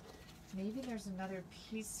 Maybe there's another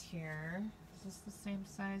piece here. Is this the same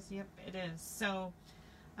size? Yep, it is. So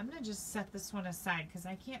I'm going to just set this one aside because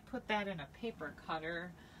I can't put that in a paper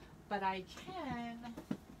cutter, but I can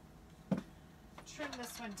trim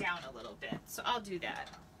this one down a little bit. So I'll do that.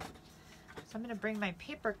 So I'm going to bring my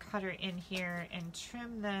paper cutter in here and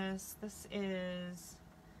trim this. This is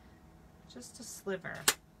just a sliver.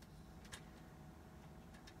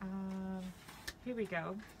 Here we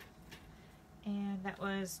go. And that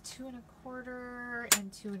was 2 1/4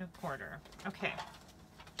 and 2 1/4. Okay.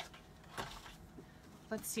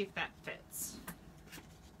 Let's see if that fits.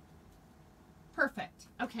 Perfect.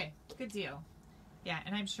 Okay, good deal. Yeah,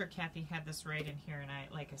 and I'm sure Kathy had this right in here, and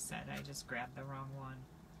like I said, I just grabbed the wrong one.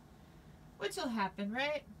 Which will happen,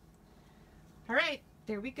 right? All right,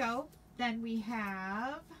 there we go. Then we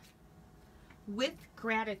have With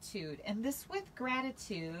Gratitude. And this With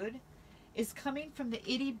Gratitude is coming from the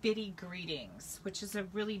Itty Bitty Greetings, which is a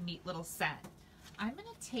really neat little set. I'm going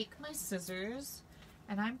to take my scissors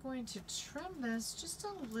and I'm going to trim this just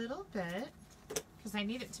a little bit because I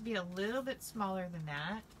need it to be a little bit smaller than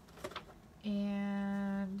that.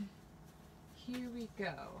 And here we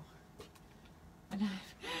go.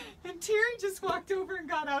 And Terry just walked over and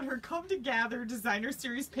got out her Come to Gather designer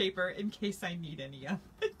series paper in case I need any of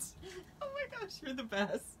it. Oh my gosh, you're the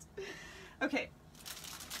best. Okay.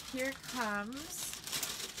 Here comes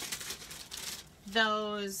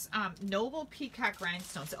those Noble Peacock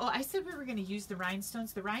rhinestones. Oh, I said we were going to use the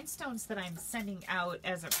rhinestones. The rhinestones that I'm sending out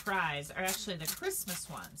as a prize are actually the Christmas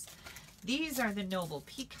ones. These are the Noble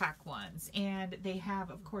Peacock ones, and they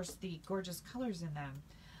have, of course, the gorgeous colors in them.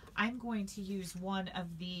 I'm going to use one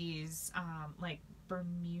of these, like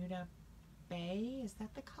Bermuda Bay. Is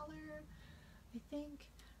that the color? I think.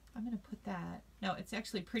 I'm going to put that. No, it's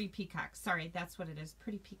actually Pretty Peacock. Sorry, that's what it is.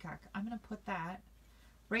 Pretty Peacock. I'm going to put that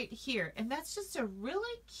right here. And that's just a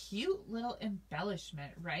really cute little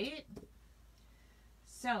embellishment, right?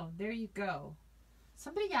 So, there you go.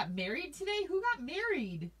 Somebody got married today? Who got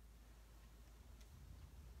married?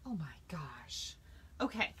 Oh my gosh.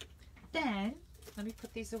 Okay. Then, let me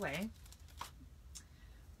put these away.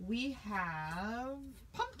 We have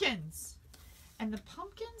pumpkins. And the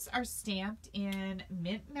pumpkins are stamped in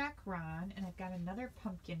mint macaron, and I've got another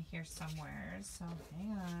pumpkin here somewhere. So hang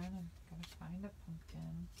on, I'm gonna find a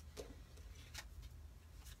pumpkin.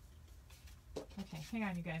 Okay, hang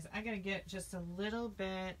on, you guys. I gotta get just a little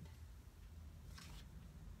bit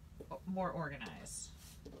more organized.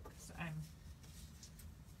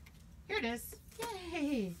 Here it is.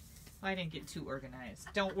 Yay! Well, I didn't get too organized.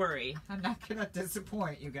 Don't worry, I'm not gonna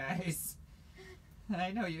disappoint you guys.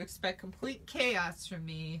 I know you expect complete chaos from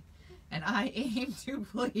me, and I aim to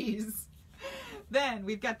please. Then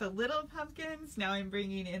we've got the little pumpkins. Now I'm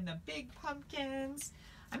bringing in the big pumpkins.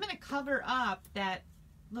 I'm going to cover up that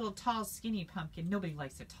little tall skinny pumpkin. Nobody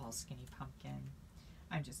likes a tall skinny pumpkin.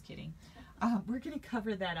 I'm just kidding. We're going to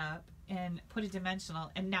cover that up and put a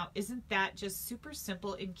dimensional. And now, isn't that just super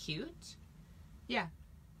simple and cute? Yeah.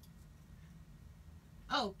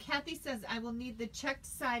 Oh, Kathy says I will need the checked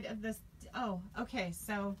side of this. Oh, okay.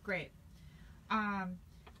 So great.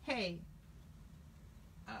 Hey,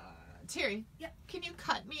 Terry. Yep. Can you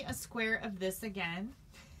cut me a square of this again?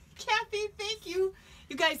 Kathy, thank you.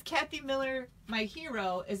 You guys, Kathy Miller, my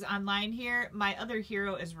hero, is online here. My other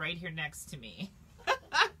hero is right here next to me.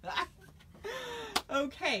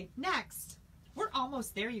 Okay, next. We're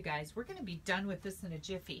almost there, you guys. We're going to be done with this in a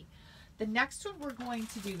jiffy. The next one we're going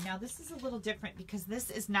to do, now this is a little different because this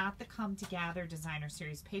is not the Come Together Designer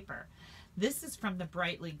Series paper. This is from the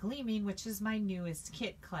Brightly Gleaming, which is my newest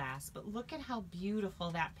kit class. But look at how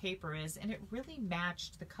beautiful that paper is, and it really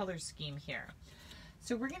matched the color scheme here.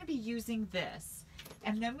 So we're going to be using this.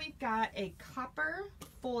 And then we've got a copper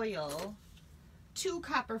foil, 2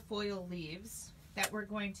 copper foil leaves that we're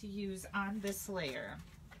going to use on this layer.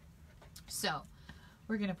 So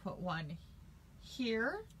we're going to put one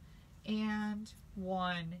here and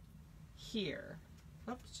one here.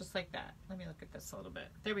 Oops, just like that. Let me look at this a little bit.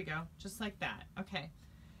 There we go, just like that. Okay.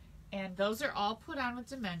 And those are all put on with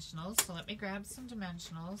dimensionals. So let me grab some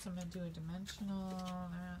dimensionals. I'm going to do a dimensional.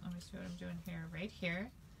 Let me see what I'm doing here. Right here.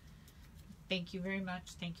 Thank you very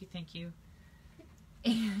much. Thank you. Thank you.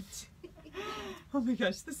 And, oh my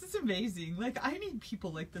gosh, this is amazing. Like, I need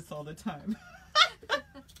people like this all the time.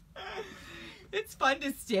 It's fun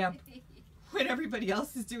to stamp when everybody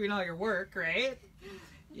else is doing all your work, right?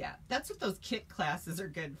 Yeah, that's what those kit classes are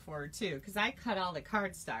good for, too, because I cut all the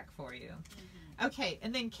cardstock for you. Okay,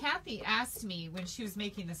 and then Kathy asked me when she was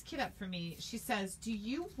making this kit up for me, she says, do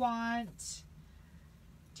you want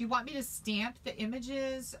me to stamp the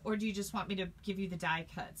images, or do you just want me to give you the die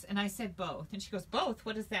cuts? And I said both. And she goes, both?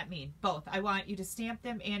 What does that mean? Both. I want you to stamp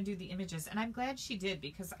them and do the images. And I'm glad she did,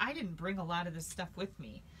 because I didn't bring a lot of this stuff with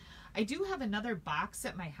me. I do have another box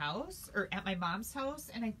at my house, or at my mom's house,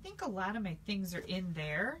 and I think a lot of my things are in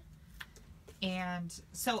there. And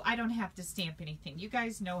so I don't have to stamp anything. You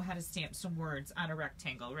guys know how to stamp some words on a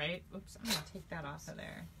rectangle, right? Oops, I'm going to take that off of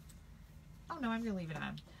there. Oh, no, I'm going to leave it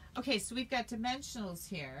on. Okay, so we've got dimensionals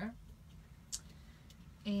here.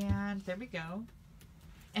 And there we go.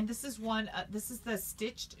 And this is one, this is the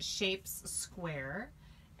Stitched Shapes square.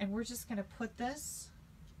 And we're just going to put this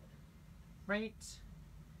right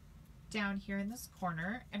down here in this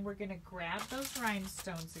corner. And we're going to grab those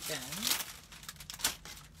rhinestones again.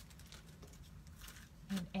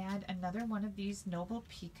 And add another one of these Noble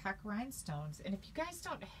Peacock rhinestones. And if you guys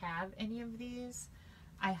don't have any of these,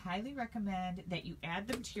 I highly recommend that you add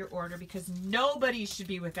them to your order, because nobody should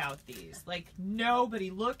be without these. Like,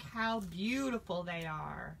 nobody. Look how beautiful they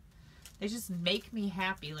are. They just make me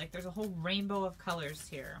happy. Like, there's a whole rainbow of colors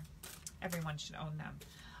here. Everyone should own them.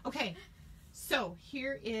 Okay, so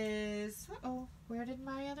here is, uh-oh, where did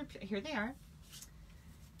my other, here they are.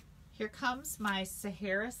 Here comes my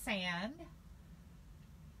Sahara Sand.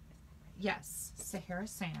 Yes, Sahara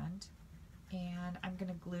Sand. And I'm going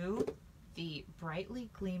to glue the Brightly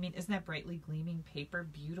Gleaming, isn't that Brightly Gleaming paper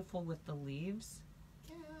beautiful with the leaves?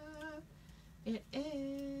 Yeah, it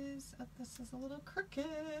is. Oh, this is a little crooked.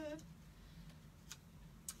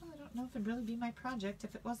 Oh, I don't know if it'd really be my project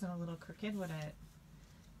if it wasn't a little crooked, would it?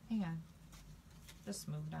 Hang on. This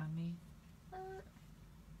moved on me.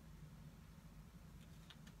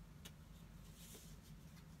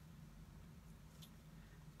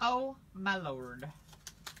 Oh my lord.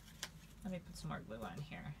 Let me put some more glue on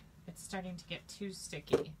here. It's starting to get too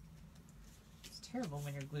sticky. It's terrible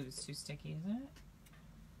when your glue is too sticky, isn't it?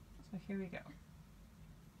 So here we go.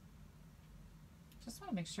 Just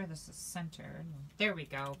want to make sure this is centered. There we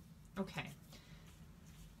go. Okay.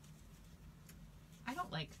 I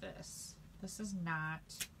don't like this. This is not...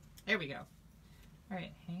 There we go. All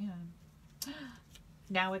right, hang on.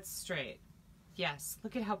 Now it's straight. Yes,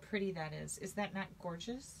 look at how pretty that is. Is that not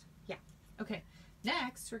gorgeous? Yeah. Okay.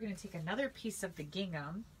 Next, we're going to take another piece of the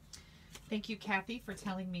gingham. Thank you, Kathy, for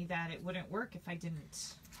telling me that it wouldn't work if I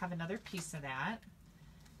didn't have another piece of that.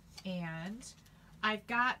 And I've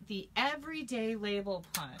got the Everyday Label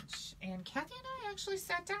Punch. And Kathy and I actually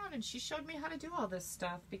sat down and she showed me how to do all this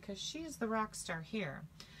stuff, because she is the rock star here.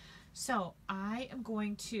 So I am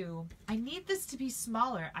going to, I need this to be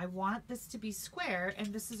smaller. I want this to be square, and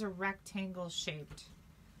this is a rectangle shaped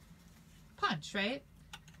punch, right?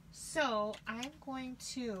 So I'm going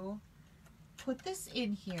to put this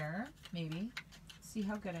in here, maybe. See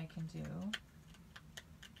how good I can do.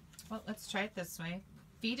 Well, let's try it this way.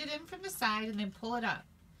 Feed it in from the side and then pull it up.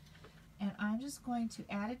 And I'm just going to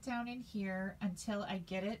add it down in here until I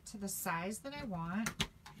get it to the size that I want.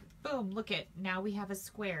 Boom, look it. Now we have a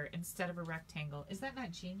square instead of a rectangle. Is that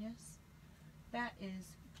not genius? That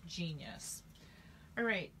is genius. All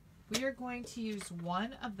right, we are going to use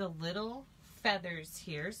one of the little feathers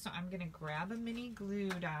here. So I'm going to grab a mini glue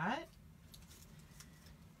dot.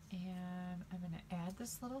 And I'm going to add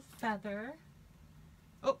this little feather.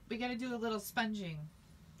 Oh, we got to do a little sponging.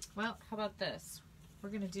 Well, how about this? We're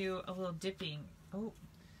going to do a little dipping. Oh,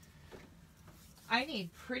 I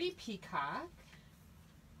need Pretty Peacock.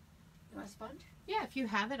 You want a sponge? Yeah, if you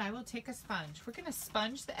have it, I will take a sponge. We're going to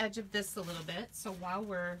sponge the edge of this a little bit. So while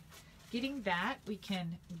we're getting that, we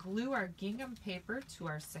can glue our gingham paper to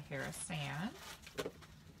our Sahara sand.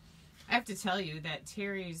 I have to tell you that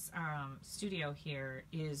Terry's studio here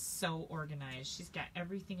is so organized. She's got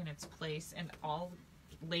everything in its place and all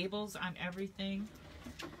labels on everything.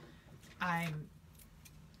 I'm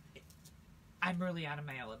really out of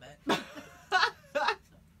my element.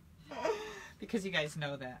 Because you guys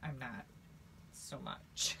know that I'm not so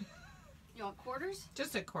much. You want quarters?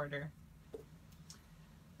 Just a quarter.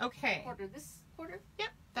 Okay. Quarter this quarter? Yep,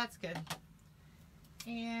 that's good.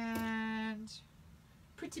 And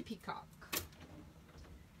Pretty Peacock.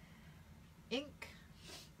 Ink.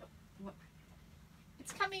 What?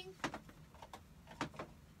 It's coming.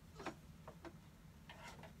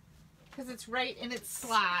 Because it's right in its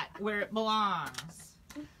slot where it belongs.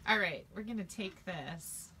 All right, we're going to take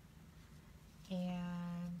this.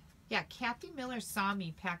 And yeah, Kathy Miller saw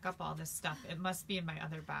me pack up all this stuff. It must be in my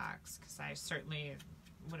other box because I certainly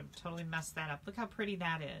would have totally messed that up. Look how pretty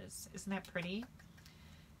that is. Isn't that pretty?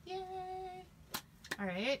 Yay! All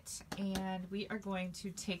right, and we are going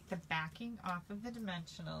to take the backing off of the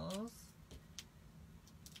dimensionals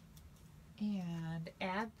and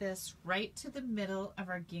add this right to the middle of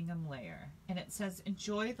our gingham layer. And it says,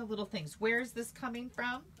 enjoy the little things. Where is this coming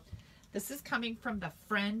from? This is coming from the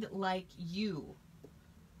Friend Like You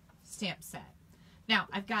stamp set. Now,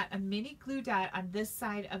 I've got a mini glue dot on this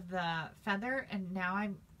side of the feather, and now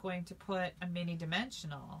I'm going to put a mini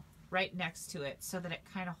dimensional right next to it so that it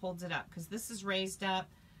kind of holds it up, because this is raised up.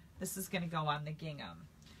 This is going to go on the gingham.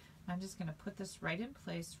 I'm just going to put this right in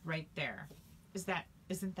place right there.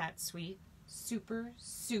 Isn't that sweet? Super,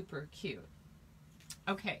 super cute.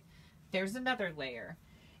 Okay, there's another layer.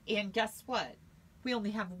 And guess what? We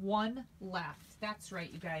only have one left. That's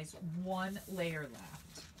right, you guys, one layer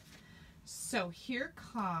left. So here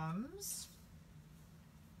comes,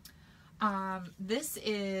 this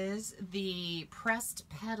is the Pressed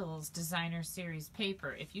Petals Designer Series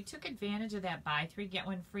paper. If you took advantage of that buy 3 get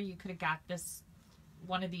 1 free, you could have got this,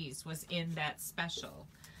 one of these was in that special.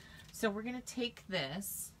 So we're gonna take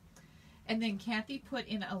this, and then Kathy put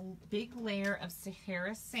in a big layer of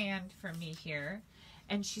Sahara sand for me here.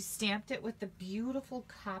 And she stamped it with the beautiful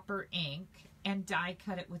copper ink and die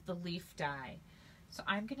cut it with the leaf die. So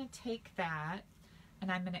I'm going to take that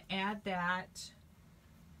and I'm going to add that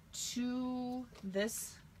to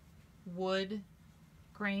this wood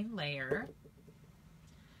grain layer.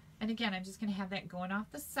 And again, I'm just going to have that going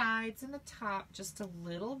off the sides and the top just a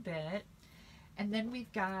little bit. And then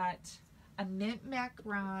we've got a mint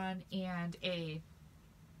macaron and a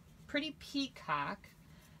Pretty Peacock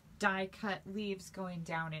die cut leaves going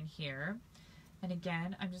down in here. And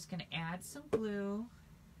again, I'm just going to add some glue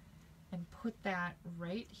and put that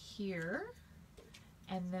right here.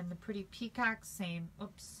 And then the Pretty Peacock, same.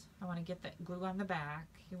 Oops, I want to get that glue on the back.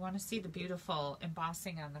 You want to see the beautiful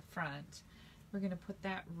embossing on the front. We're going to put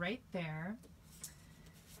that right there.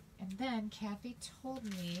 And then Kathy told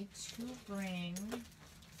me to bring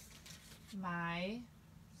my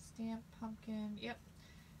stamp pumpkin. Yep.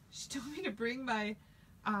 She told me to bring my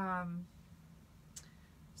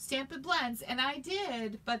Stampin' Blends, and I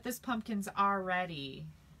did, but this pumpkin's already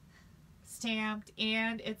stamped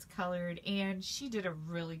and it's colored, and she did a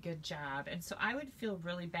really good job, and so I would feel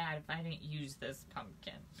really bad if I didn't use this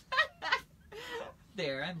pumpkin.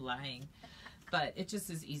 There, I'm lying, but it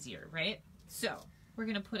just is easier, right? So we're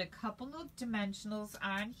gonna put a couple of dimensionals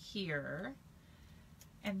on here,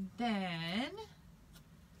 and then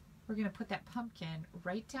we're gonna put that pumpkin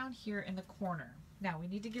right down here in the corner. Now we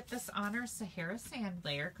need to get this on our Sahara sand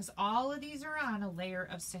layer, because all of these are on a layer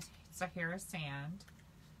of Sahara sand.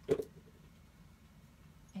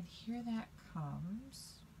 And here that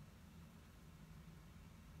comes.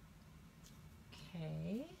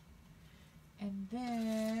 Okay. And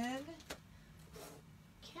then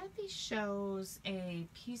Kathy Kathy shows a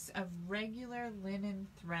piece of regular linen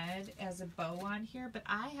thread as a bow on here, but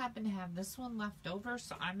I happen to have this one left over,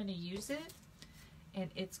 so I'm going to use it,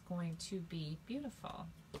 and it's going to be beautiful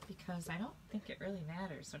because I don't think it really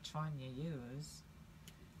matters which one you use,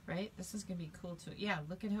 right? This is going to be cool too. Yeah,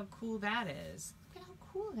 look at how cool that is. Look at how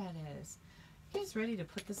cool that is. You guys ready to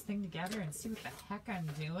put this thing together and see what the heck I'm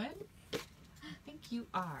doing? I think you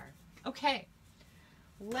are. Okay,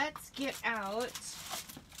 let's get out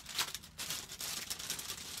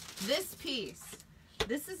this piece.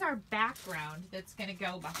 This is our background that's going to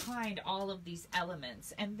go behind all of these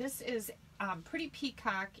elements. And this is Pretty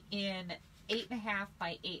Peacock in 8.5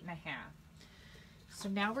 by 8.5. So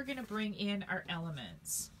now we're going to bring in our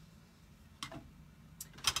elements.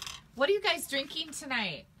 What are you guys drinking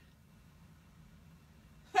tonight?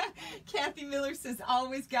 Kathy Miller says,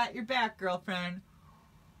 always got your back, girlfriend.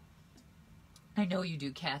 I know you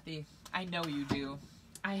do, Kathy. I know you do.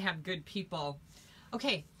 I have good people.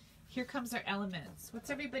 Okay, here comes our elements. What's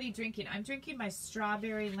everybody drinking? I'm drinking my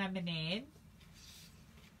strawberry lemonade.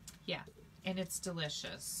 Yeah, and it's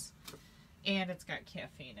delicious. And it's got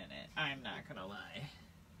caffeine in it. I'm not going to lie.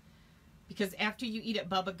 Because after you eat at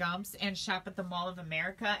Bubba Gump's and shop at the Mall of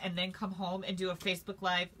America and then come home and do a Facebook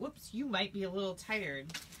Live, whoops, you might be a little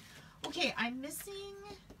tired. Okay, I'm missing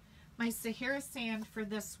my Sahara sand for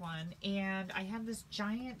this one, and I have this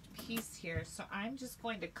giant piece here, so I'm just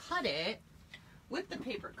going to cut it with the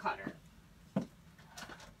paper cutter.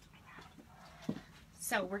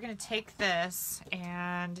 So we're going to take this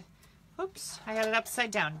and, oops, I got it upside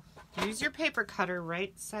down. Use your paper cutter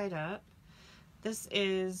right side up. This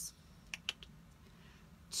is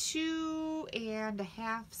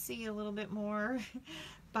 2.5 C, a little bit more,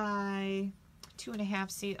 by 2.5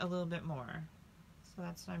 C, a little bit more. So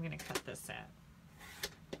that's what I'm going to cut this at.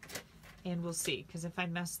 And we'll see, because if I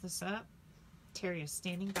mess this up, Terry is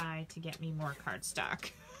standing by to get me more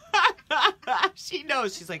cardstock. She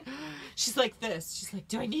knows. She's like this. She's like,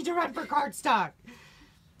 do I need to run for cardstock?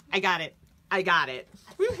 I got it. I got it.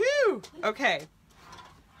 Woohoo! Okay.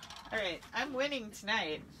 All right. I'm winning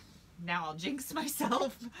tonight. Now I'll jinx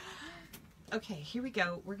myself. Okay, here we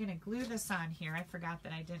go. We're going to glue this on here. I forgot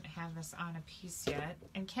that I didn't have this on a piece yet.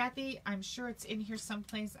 And Kathy, I'm sure it's in here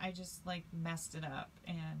someplace. I just like messed it up.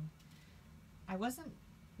 And I wasn't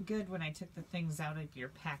good when I took the things out of your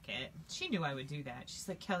packet. She knew I would do that. She's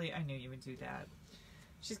like, Kelly, I knew you would do that.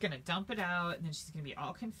 She's going to dump it out and then she's going to be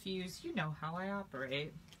all confused. You know how I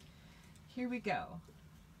operate. Here we go.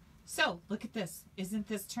 So, look at this. Isn't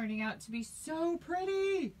this turning out to be so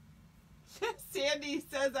pretty? Sandy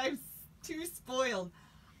says I'm too spoiled.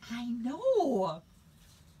 I know.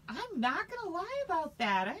 I'm not going to lie about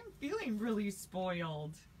that. I'm feeling really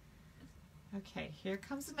spoiled. Okay, here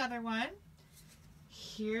comes another one.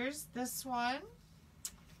 Here's this one.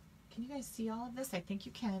 Can you guys see all of this? I think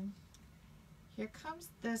you can. Here comes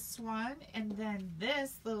this one. And then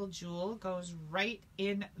this little jewel goes right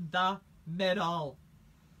in the middle.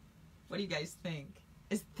 What do you guys think?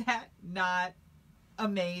 Is that not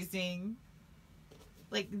amazing?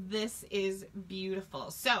 Like, this is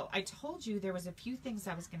beautiful. So I told you there was a few things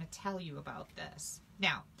I was going to tell you about this.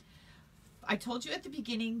 Now, I told you at the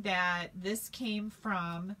beginning that this came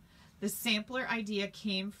from, the sampler idea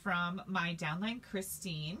came from my downline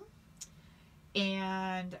Christine,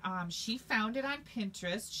 and she found it on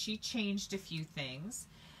Pinterest. She changed a few things.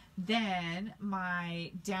 Then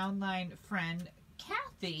my downline friend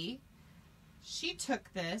Kathy, she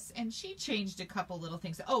took this and she changed a couple little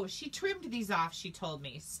things. Oh, she trimmed these off, she told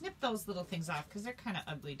me. Snip those little things off because they're kind of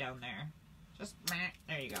ugly down there. Just,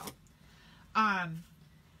 there you go.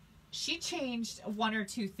 She changed one or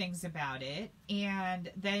two things about it,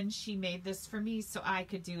 and then she made this for me so I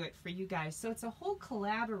could do it for you guys. So it's a whole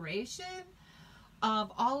collaboration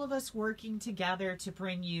of all of us working together to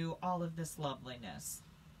bring you all of this loveliness.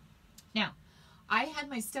 Now, I had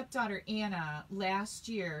my stepdaughter Anna last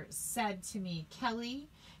year said to me, Kelly,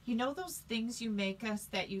 you know those things you make us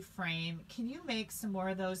that you frame? Can you make some more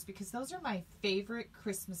of those? Because those are my favorite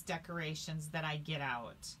Christmas decorations that I get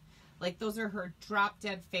out. Like, those are her drop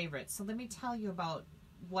dead favorites. So let me tell you about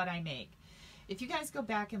what I make. If you guys go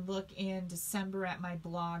back and look in December at my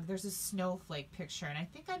blog, there's a snowflake picture. And I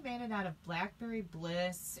think I made it out of Blackberry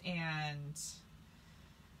Bliss and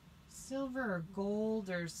silver or gold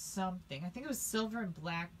or something. I think it was silver and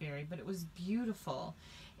blackberry, but it was beautiful.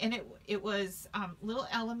 And it was little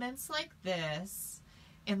elements like this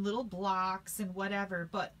and little blocks and whatever.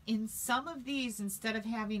 But in some of these, instead of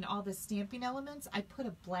having all the stamping elements, I put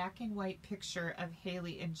a black and white picture of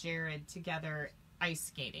Haley and Jared together ice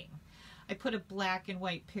skating. I put a black and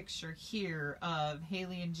white picture here of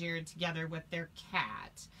Haley and Jared together with their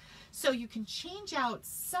cat. So you can change out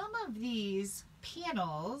some of these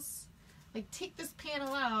panels, like take this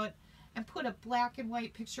panel out and put a black and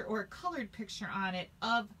white picture or a colored picture on it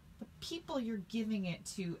of the people you're giving it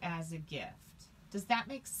to as a gift. Does that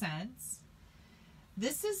make sense?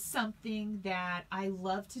 This is something that I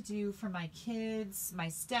love to do for my kids, my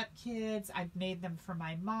stepkids. I've made them for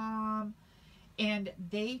my mom, and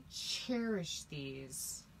they cherish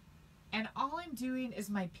these. And all I'm doing is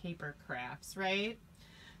my paper crafts, right?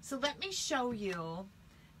 So let me show you.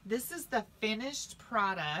 This is the finished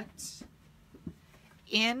product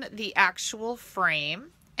in the actual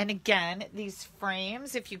frame. And again, these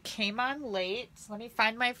frames, if you came on late, let me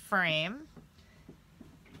find my frame.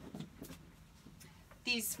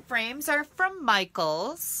 These frames are from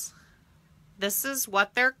Michaels. This is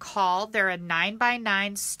what they're called. They're a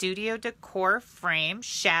 9x9 studio decor frame,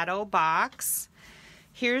 shadow box.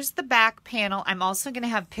 Here's the back panel. I'm also going to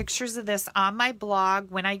have pictures of this on my blog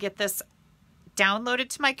when I get this downloaded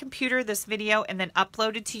to my computer, this video, and then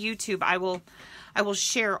uploaded to YouTube. I will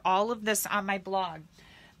share all of this on my blog.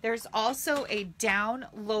 There's also a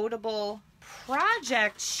downloadable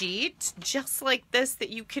project sheet just like this that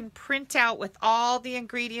you can print out with all the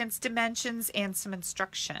ingredients, dimensions, and some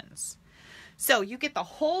instructions. So you get the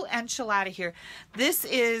whole enchilada here. This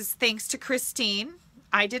is thanks to Christine.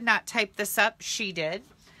 I did not type this up, she did.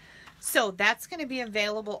 So that's going to be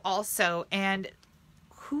available also. And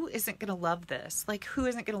who isn't going to love this? Like, who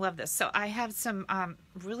isn't going to love this? So I have some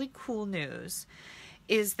really cool news,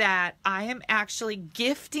 is that I am actually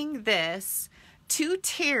gifting this to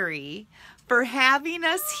Terry for having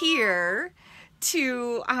us here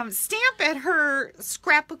to stamp at her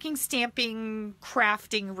scrapbooking, stamping,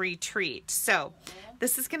 crafting retreat. So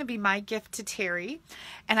this is going to be my gift to Terry.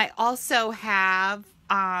 And I also have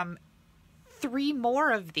 3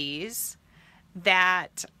 more of these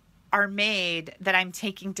that are made that I'm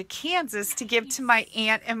taking to Kansas to give to my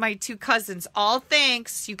aunt and my 2 cousins. All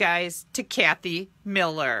thanks, you guys, to Kathy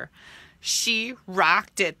Miller. She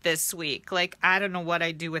rocked it this week. Like, I don't know what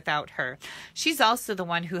I'd do without her. She's also the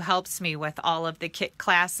one who helps me with all of the kit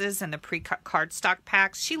classes and the pre-cut cardstock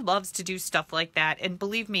packs. She loves to do stuff like that. And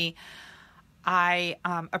believe me, I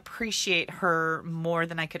appreciate her more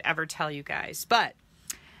than I could ever tell you guys. But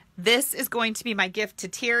this is going to be my gift to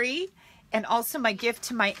Terry and also my gift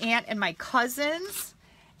to my aunt and my cousins.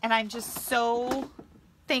 And I'm just so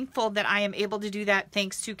thankful that I am able to do that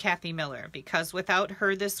thanks to Kathy Miller, because without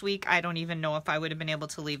her this week, I don't even know if I would have been able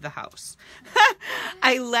to leave the house.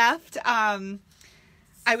 I left, I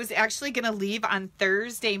was actually going to leave on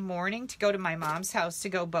Thursday morning to go to my mom's house to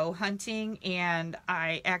go bow hunting, and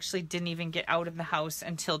I actually didn't even get out of the house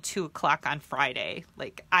until 2 o'clock on Friday.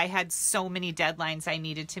 Like, I had so many deadlines I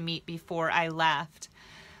needed to meet before I left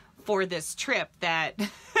for this trip that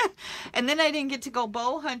and then I didn't get to go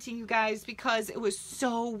bow hunting, you guys, because it was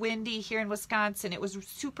so windy here in Wisconsin. It was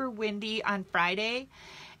super windy on Friday,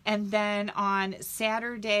 and then on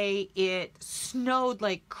Saturday it snowed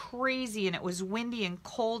like crazy, and it was windy and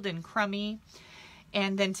cold and crummy.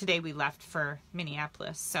 And then today we left for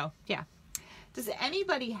Minneapolis. So yeah, does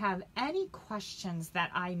anybody have any questions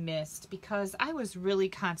that I missed? Because I was really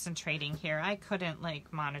concentrating here. I couldn't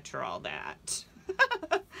like monitor all that.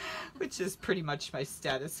 Which is pretty much my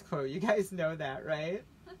status quo. You guys know that, right?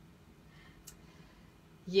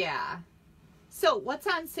 Yeah. So what's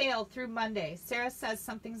on sale through Monday? Sarah says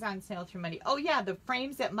something's on sale through Monday. Oh yeah, the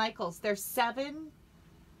frames at Michael's. They're 2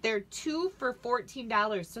 for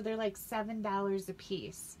 $14. So they're like $7 a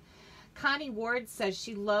piece. Connie Ward says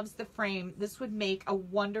she loves the frame. This would make a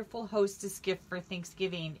wonderful hostess gift for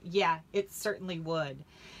Thanksgiving. Yeah, it certainly would.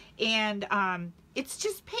 And it's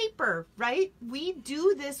just paper, right? We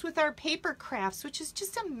do this with our paper crafts, which is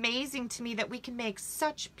just amazing to me that we can make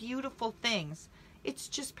such beautiful things. It's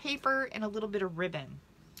just paper and a little bit of ribbon.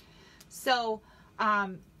 So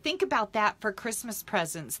think about that for Christmas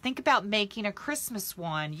presents. Think about making a Christmas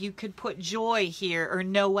one. You could put Joy here, or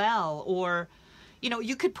Noel, or you know,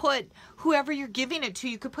 you could put whoever you're giving it to,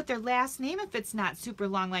 you could put their last name if it's not super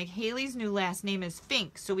long. Like Haley's new last name is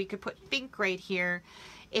Fink, so we could put Fink right here,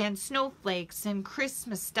 and snowflakes and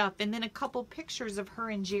Christmas stuff, and then a couple pictures of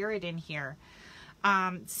her and Jared in here.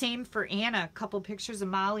 Same for Anna, a couple pictures of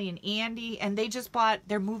Molly and Andy, and they just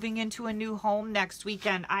they're moving into a new home next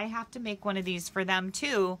weekend. I have to make one of these for them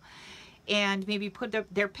too, and maybe put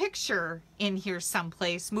their picture in here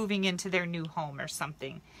someplace, moving into their new home or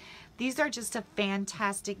something. These are just a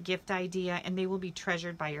fantastic gift idea, and they will be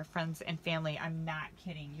treasured by your friends and family. I'm not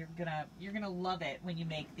kidding. You're gonna love it when you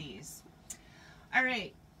make these. All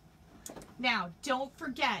right. Now, don't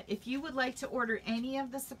forget, if you would like to order any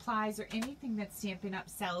of the supplies or anything that Stampin' Up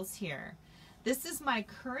sells here, This is my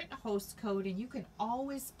current host code, and you can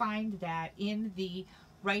always find that in the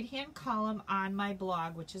right-hand column on my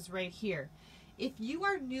blog, which is right here. If you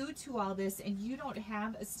are new to all this and you don't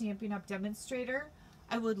have a Stampin' Up! Demonstrator,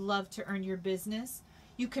 I would love to earn your business.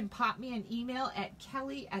 You can pop me an email at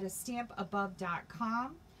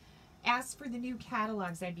kelly@astampabove.com. Ask for the new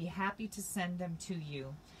catalogs. I'd be happy to send them to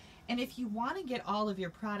you. And if you want to get all of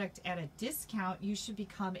your product at a discount, you should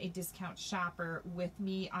become a discount shopper with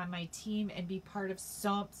me on my team and be part of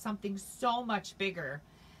something so much bigger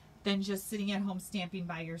than just sitting at home stamping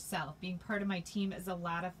by yourself. Being part of my team is a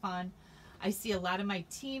lot of fun. I see a lot of my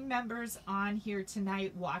team members on here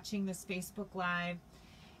tonight watching this Facebook Live.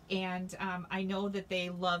 And I know that they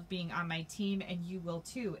love being on my team, and you will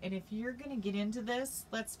too. And if you're going to get into this,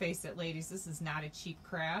 let's face it, ladies, this is not a cheap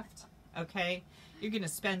craft, okay? You're going to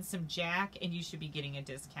spend some jack, and you should be getting a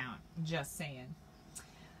discount. Just saying.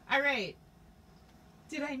 All right.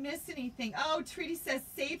 Did I miss anything? Oh, Trudy says,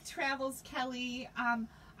 safe travels, Kelly.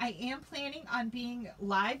 I am planning on being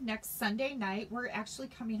live next Sunday night. We're actually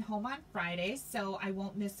coming home on Friday, so I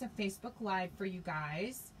won't miss a Facebook Live for you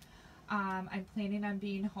guys. I'm planning on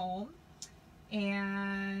being home.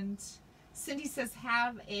 And Cindy says,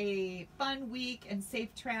 have a fun week and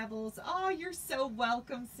safe travels. Oh, you're so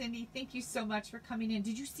welcome, Cindy. Thank you so much for coming in.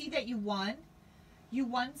 Did you see that you won? You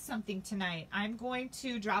won something tonight. I'm going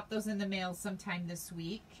to drop those in the mail sometime this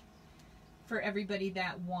week for everybody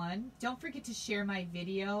that won. Don't forget to share my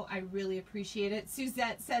video. I really appreciate it.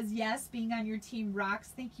 Suzette says, yes, being on your team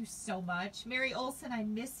rocks. Thank you so much. Mary Olson, I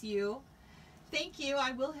miss you. Thank you.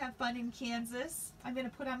 I will have fun in Kansas. I'm going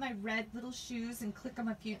to put on my red little shoes and click them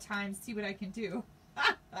a few times, see what I can do.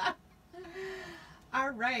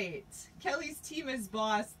 All right. Kelly's team is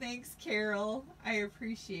boss. Thanks, Carol. I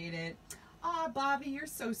appreciate it. Aw, Bobby, you're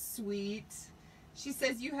so sweet. She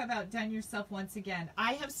says, you have outdone yourself once again.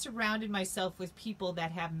 I have surrounded myself with people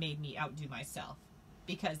that have made me outdo myself.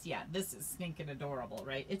 Because, yeah, this is stinking adorable,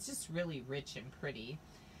 right? It's just really rich and pretty.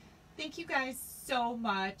 Thank you guys so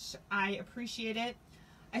much. I appreciate it.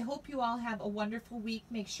 I hope you all have a wonderful week.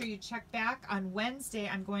 Make sure you check back. On Wednesday,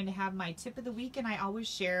 I'm going to have my tip of the week, and I always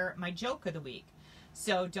share my joke of the week.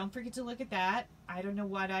 So don't forget to look at that. I don't know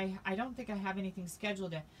what I don't think I have anything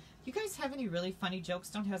scheduled yet. If you guys have any really funny jokes,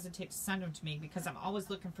 don't hesitate to send them to me, because I'm always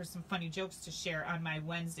looking for some funny jokes to share on my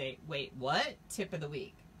Wednesday. Wait, what? Tip of the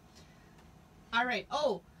week. All right.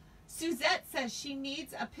 Oh, Suzette says she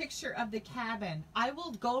needs a picture of the cabin. I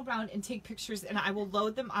will go around and take pictures, and I will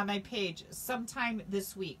load them on my page sometime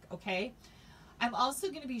this week, okay? I'm also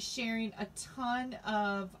going to be sharing a ton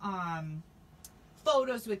of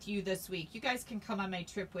photos with you this week. You guys can come on my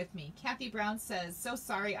trip with me. Kathy Brown says, so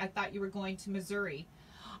sorry, I thought you were going to Missouri.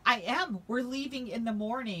 I am. We're leaving in the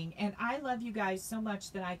morning, and I love you guys so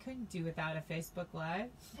much that I couldn't do without a Facebook Live.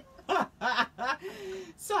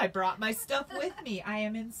 So I brought my stuff with me. I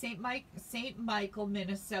am in St. Michael,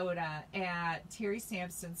 Minnesota at Terry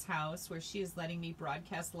Sampson's house, where she is letting me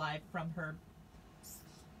broadcast live from her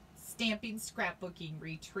stamping scrapbooking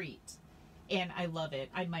retreat. And I love it.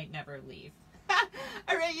 I might never leave.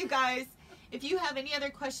 All right, you guys. If you have any other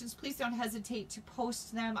questions, please don't hesitate to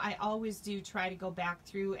post them. I always do try to go back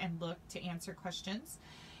through and look to answer questions.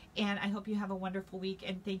 And I hope you have a wonderful week.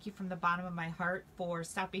 And thank you from the bottom of my heart for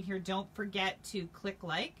stopping here. Don't forget to click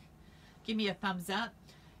like, give me a thumbs up,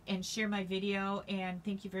 and share my video. And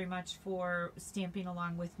thank you very much for stamping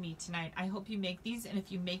along with me tonight. I hope you make these. And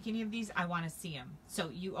if you make any of these, I want to see them. So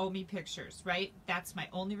you owe me pictures, right? That's my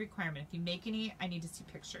only requirement. If you make any, I need to see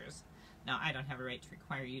pictures. No, I don't have a right to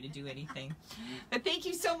require you to do anything. But thank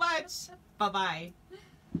you so much. Bye-bye.